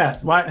 what was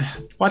that?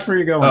 Watch where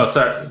you're going. Oh,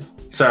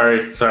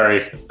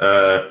 sorry.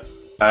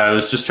 I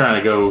was just trying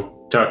to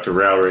go talk to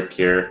Ralric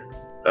here.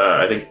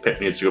 I think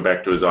Pip needs to go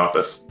back to his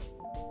office.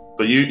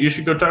 But you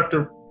should go talk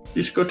to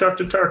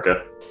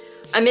Tarka.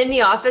 I'm in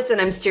the office and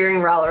I'm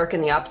steering Ralric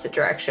in the opposite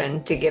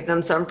direction to give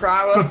them some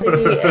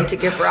privacy and to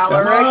give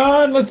Ralric. Come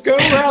on, let's go,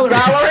 Ralric.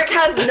 Ralric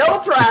has no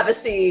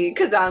privacy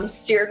because I'm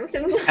steered with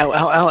him.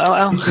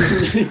 Ow.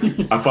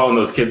 I'm following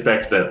those kids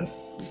back to that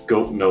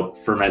goat milk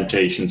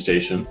fermentation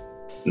station.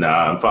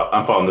 Nah,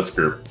 I'm following this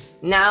group.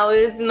 Now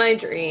is my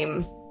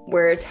dream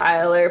where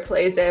Tyler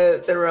plays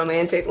out the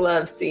romantic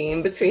love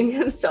scene between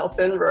himself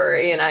and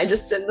Rory, and I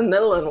just sit in the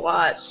middle and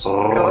watch.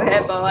 Go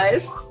ahead,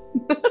 boys.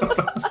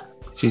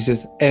 She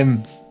says,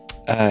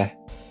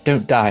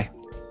 don't die.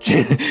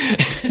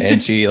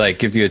 And she like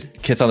gives you a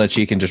kiss on the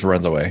cheek and just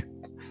runs away.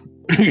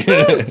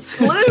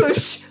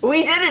 Sploosh!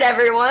 We did it,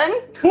 everyone.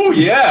 Oh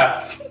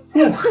yeah.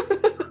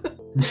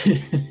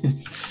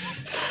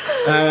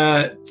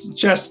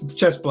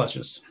 Chest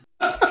blushes.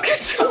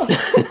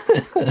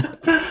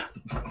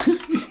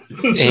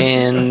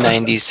 And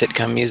 90s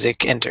sitcom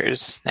music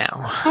enters now.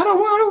 I don't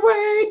want to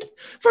wait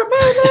for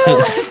my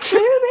life to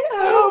be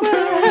over.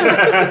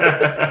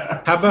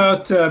 How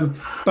about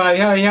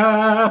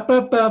ba-ya-ya,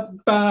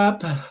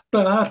 ba-ba-ba-ba-ba,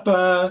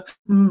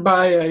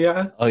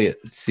 ba-ya-ya? Oh yeah,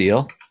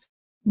 Seal.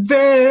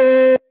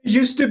 There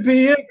used to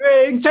be a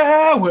great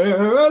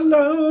tower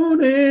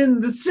alone in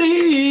the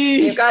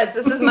sea. You guys,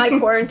 this is my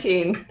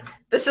quarantine.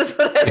 This is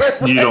what I live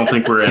with. You don't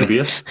think we're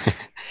envious?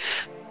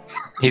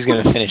 He's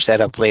going to finish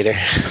that up later.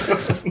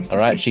 All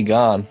right, she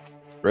gone.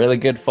 Really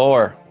good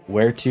for.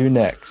 Where to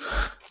next?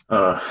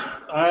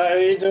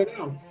 I don't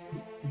know.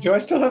 Do I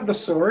still have the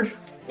sword?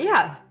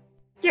 Yeah,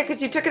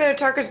 because you took it out of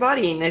Tarka's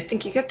body, and I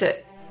think you kept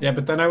it. Yeah,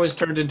 but then I was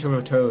turned into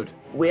a toad.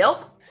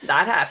 Well,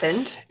 that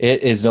happened.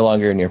 It is no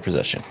longer in your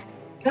possession.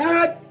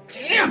 God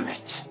damn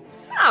it!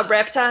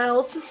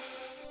 Reptiles.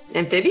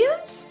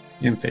 Amphibians?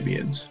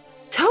 Amphibians.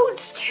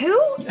 Toads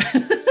too?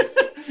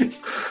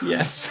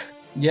 Yes.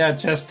 Yeah,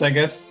 just, I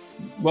guess.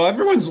 Well,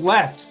 everyone's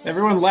left.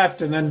 Everyone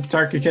left, and then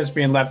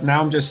Tarkakispian left.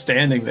 Now I'm just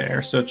standing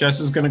there. So Jess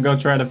is going to go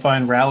try to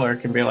find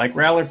Rallark and be like,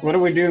 Rallark, what do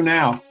we do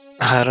now?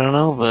 I don't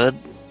know, bud.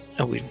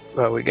 Are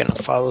we going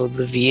to follow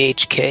the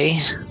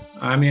VHK?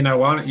 I mean, I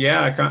want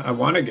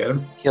to get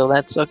him. Kill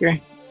that sucker?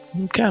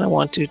 I kind of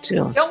want to,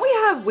 too. Don't we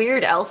have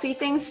weird elfie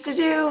things to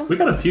do? We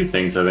got a few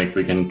things I think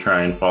we can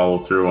try and follow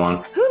through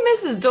on. Who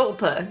misses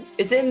Dolpa?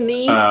 Is it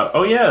me?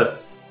 Oh yeah,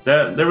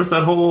 there was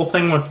that whole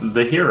thing with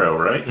the hero,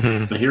 right?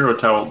 The hero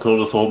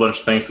told us a whole bunch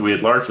of things that we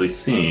had largely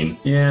seen.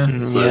 Yeah.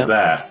 So there's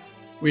that.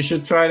 We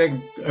should try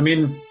to. I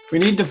mean, we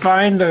need to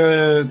find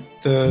the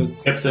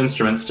Hip's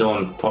instrument still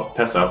in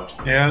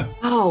Pessopt. Yeah.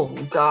 Oh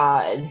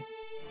God.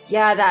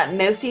 Yeah, that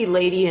mouthy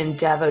lady in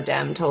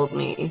Devodem told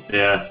me.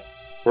 Yeah.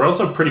 We're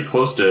also pretty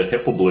close to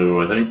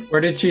Hippleblue, I think.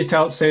 Where did she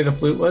say the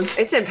flute was?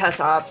 It's in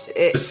Pessopt.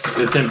 It's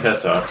in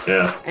Pessopt,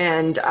 yeah.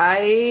 And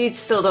I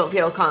still don't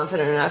feel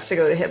confident enough to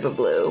go to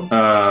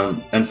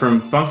Hippleblue. And from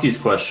Funky's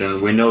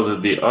question, we know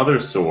that the other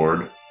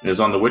sword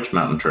is on the Witch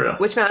Mountain Trail.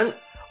 Which mountain?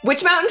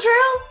 Witch Mountain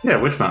Trail?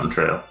 Yeah, Witch Mountain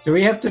Trail. Do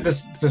we have to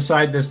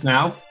decide this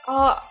now?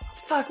 Oh,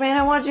 fuck, man.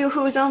 I want to do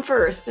Who's On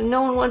first, and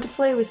no one wanted to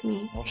play with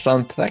me. What's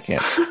on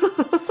second?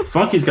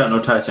 Funky's got no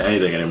ties to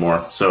anything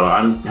anymore, so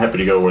I'm happy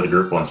to go where the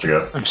group wants to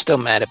go. I'm still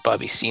mad at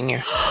Bobby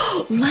Sr.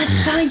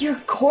 Let's find your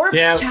corpse,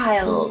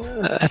 child.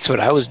 That's what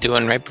I was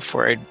doing right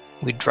before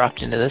we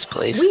dropped into this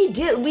place. We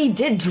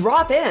did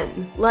drop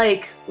in.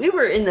 Like, we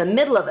were in the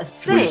middle of a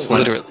thing.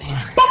 Literally.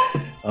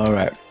 All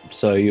right.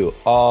 So you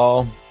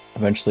all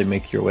eventually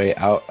make your way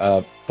out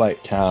of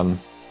Blight Town.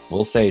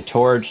 We'll say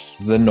towards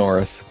the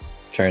north,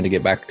 trying to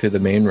get back to the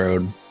main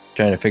road,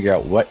 trying to figure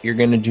out what you're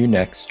going to do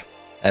next.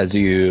 As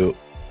you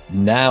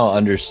now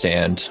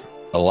understand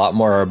a lot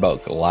more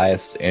about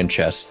Goliaths and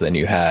chests than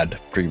you had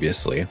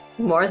previously.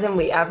 More than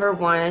we ever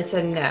wanted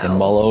to know. And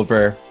mull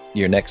over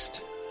your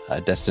next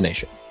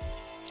destination.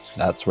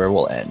 So that's where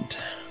we'll end.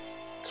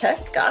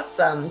 Chest got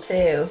some,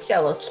 too. He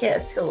got a little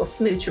kiss, a little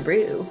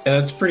smoocheroo. Yeah,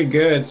 that's pretty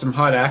good. Some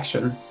hot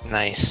action.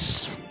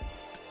 Nice.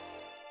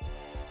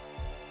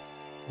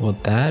 Well,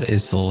 that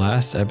is the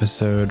last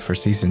episode for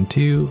Season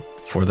 2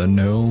 for the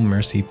No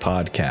Mercy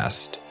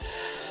Podcast.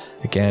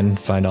 Again,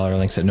 find all our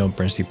links at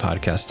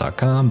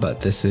nomercypodcast.com,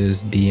 but this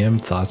is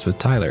DM Thoughts with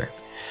Tyler.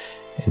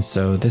 And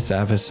so this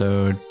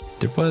episode,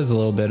 there was a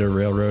little bit of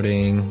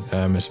railroading,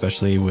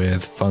 especially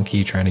with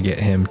Funky trying to get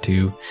him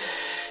to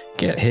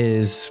get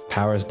his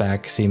powers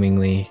back,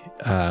 seemingly.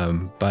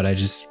 But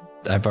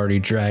I've already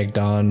dragged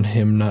on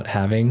him not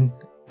having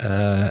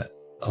a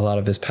lot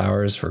of his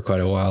powers for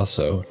quite a while,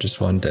 so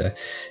just wanted to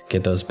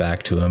get those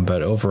back to him.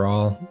 But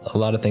overall, a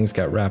lot of things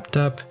got wrapped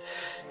up.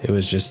 It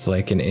was just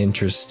like an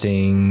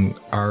interesting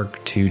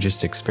arc to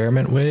just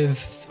experiment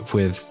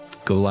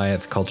with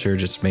Goliath culture,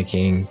 just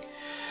making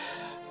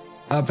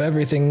up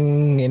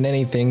everything and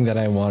anything that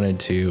I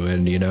wanted to.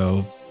 And, you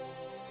know,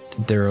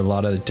 there are a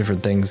lot of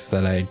different things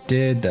that I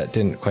did that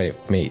didn't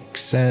quite make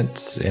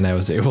sense. And I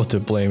was able to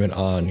blame it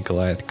on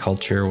Goliath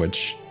culture,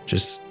 which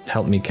just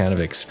helped me kind of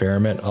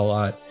experiment a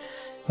lot.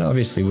 And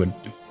obviously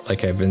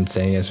like I've been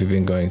saying as we've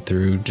been going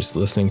through, just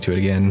listening to it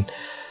again,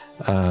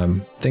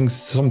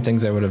 some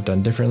things I would have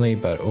done differently,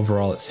 but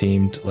overall it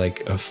seemed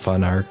like a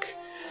fun arc.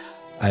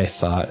 I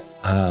thought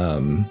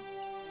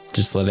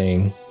just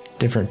letting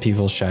different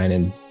people shine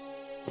in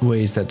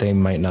ways that they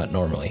might not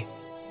normally.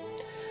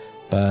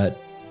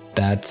 But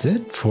that's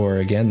it for,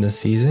 again, this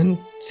season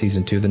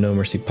 2 of the No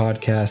Mercy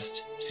Podcast.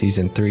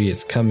 Season 3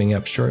 is coming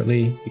up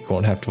shortly. You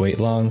won't have to wait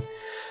long,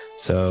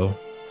 so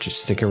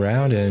just stick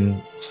around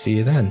and see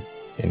you then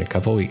in a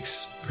couple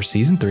weeks for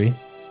Season 3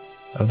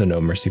 of the No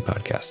Mercy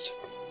Podcast.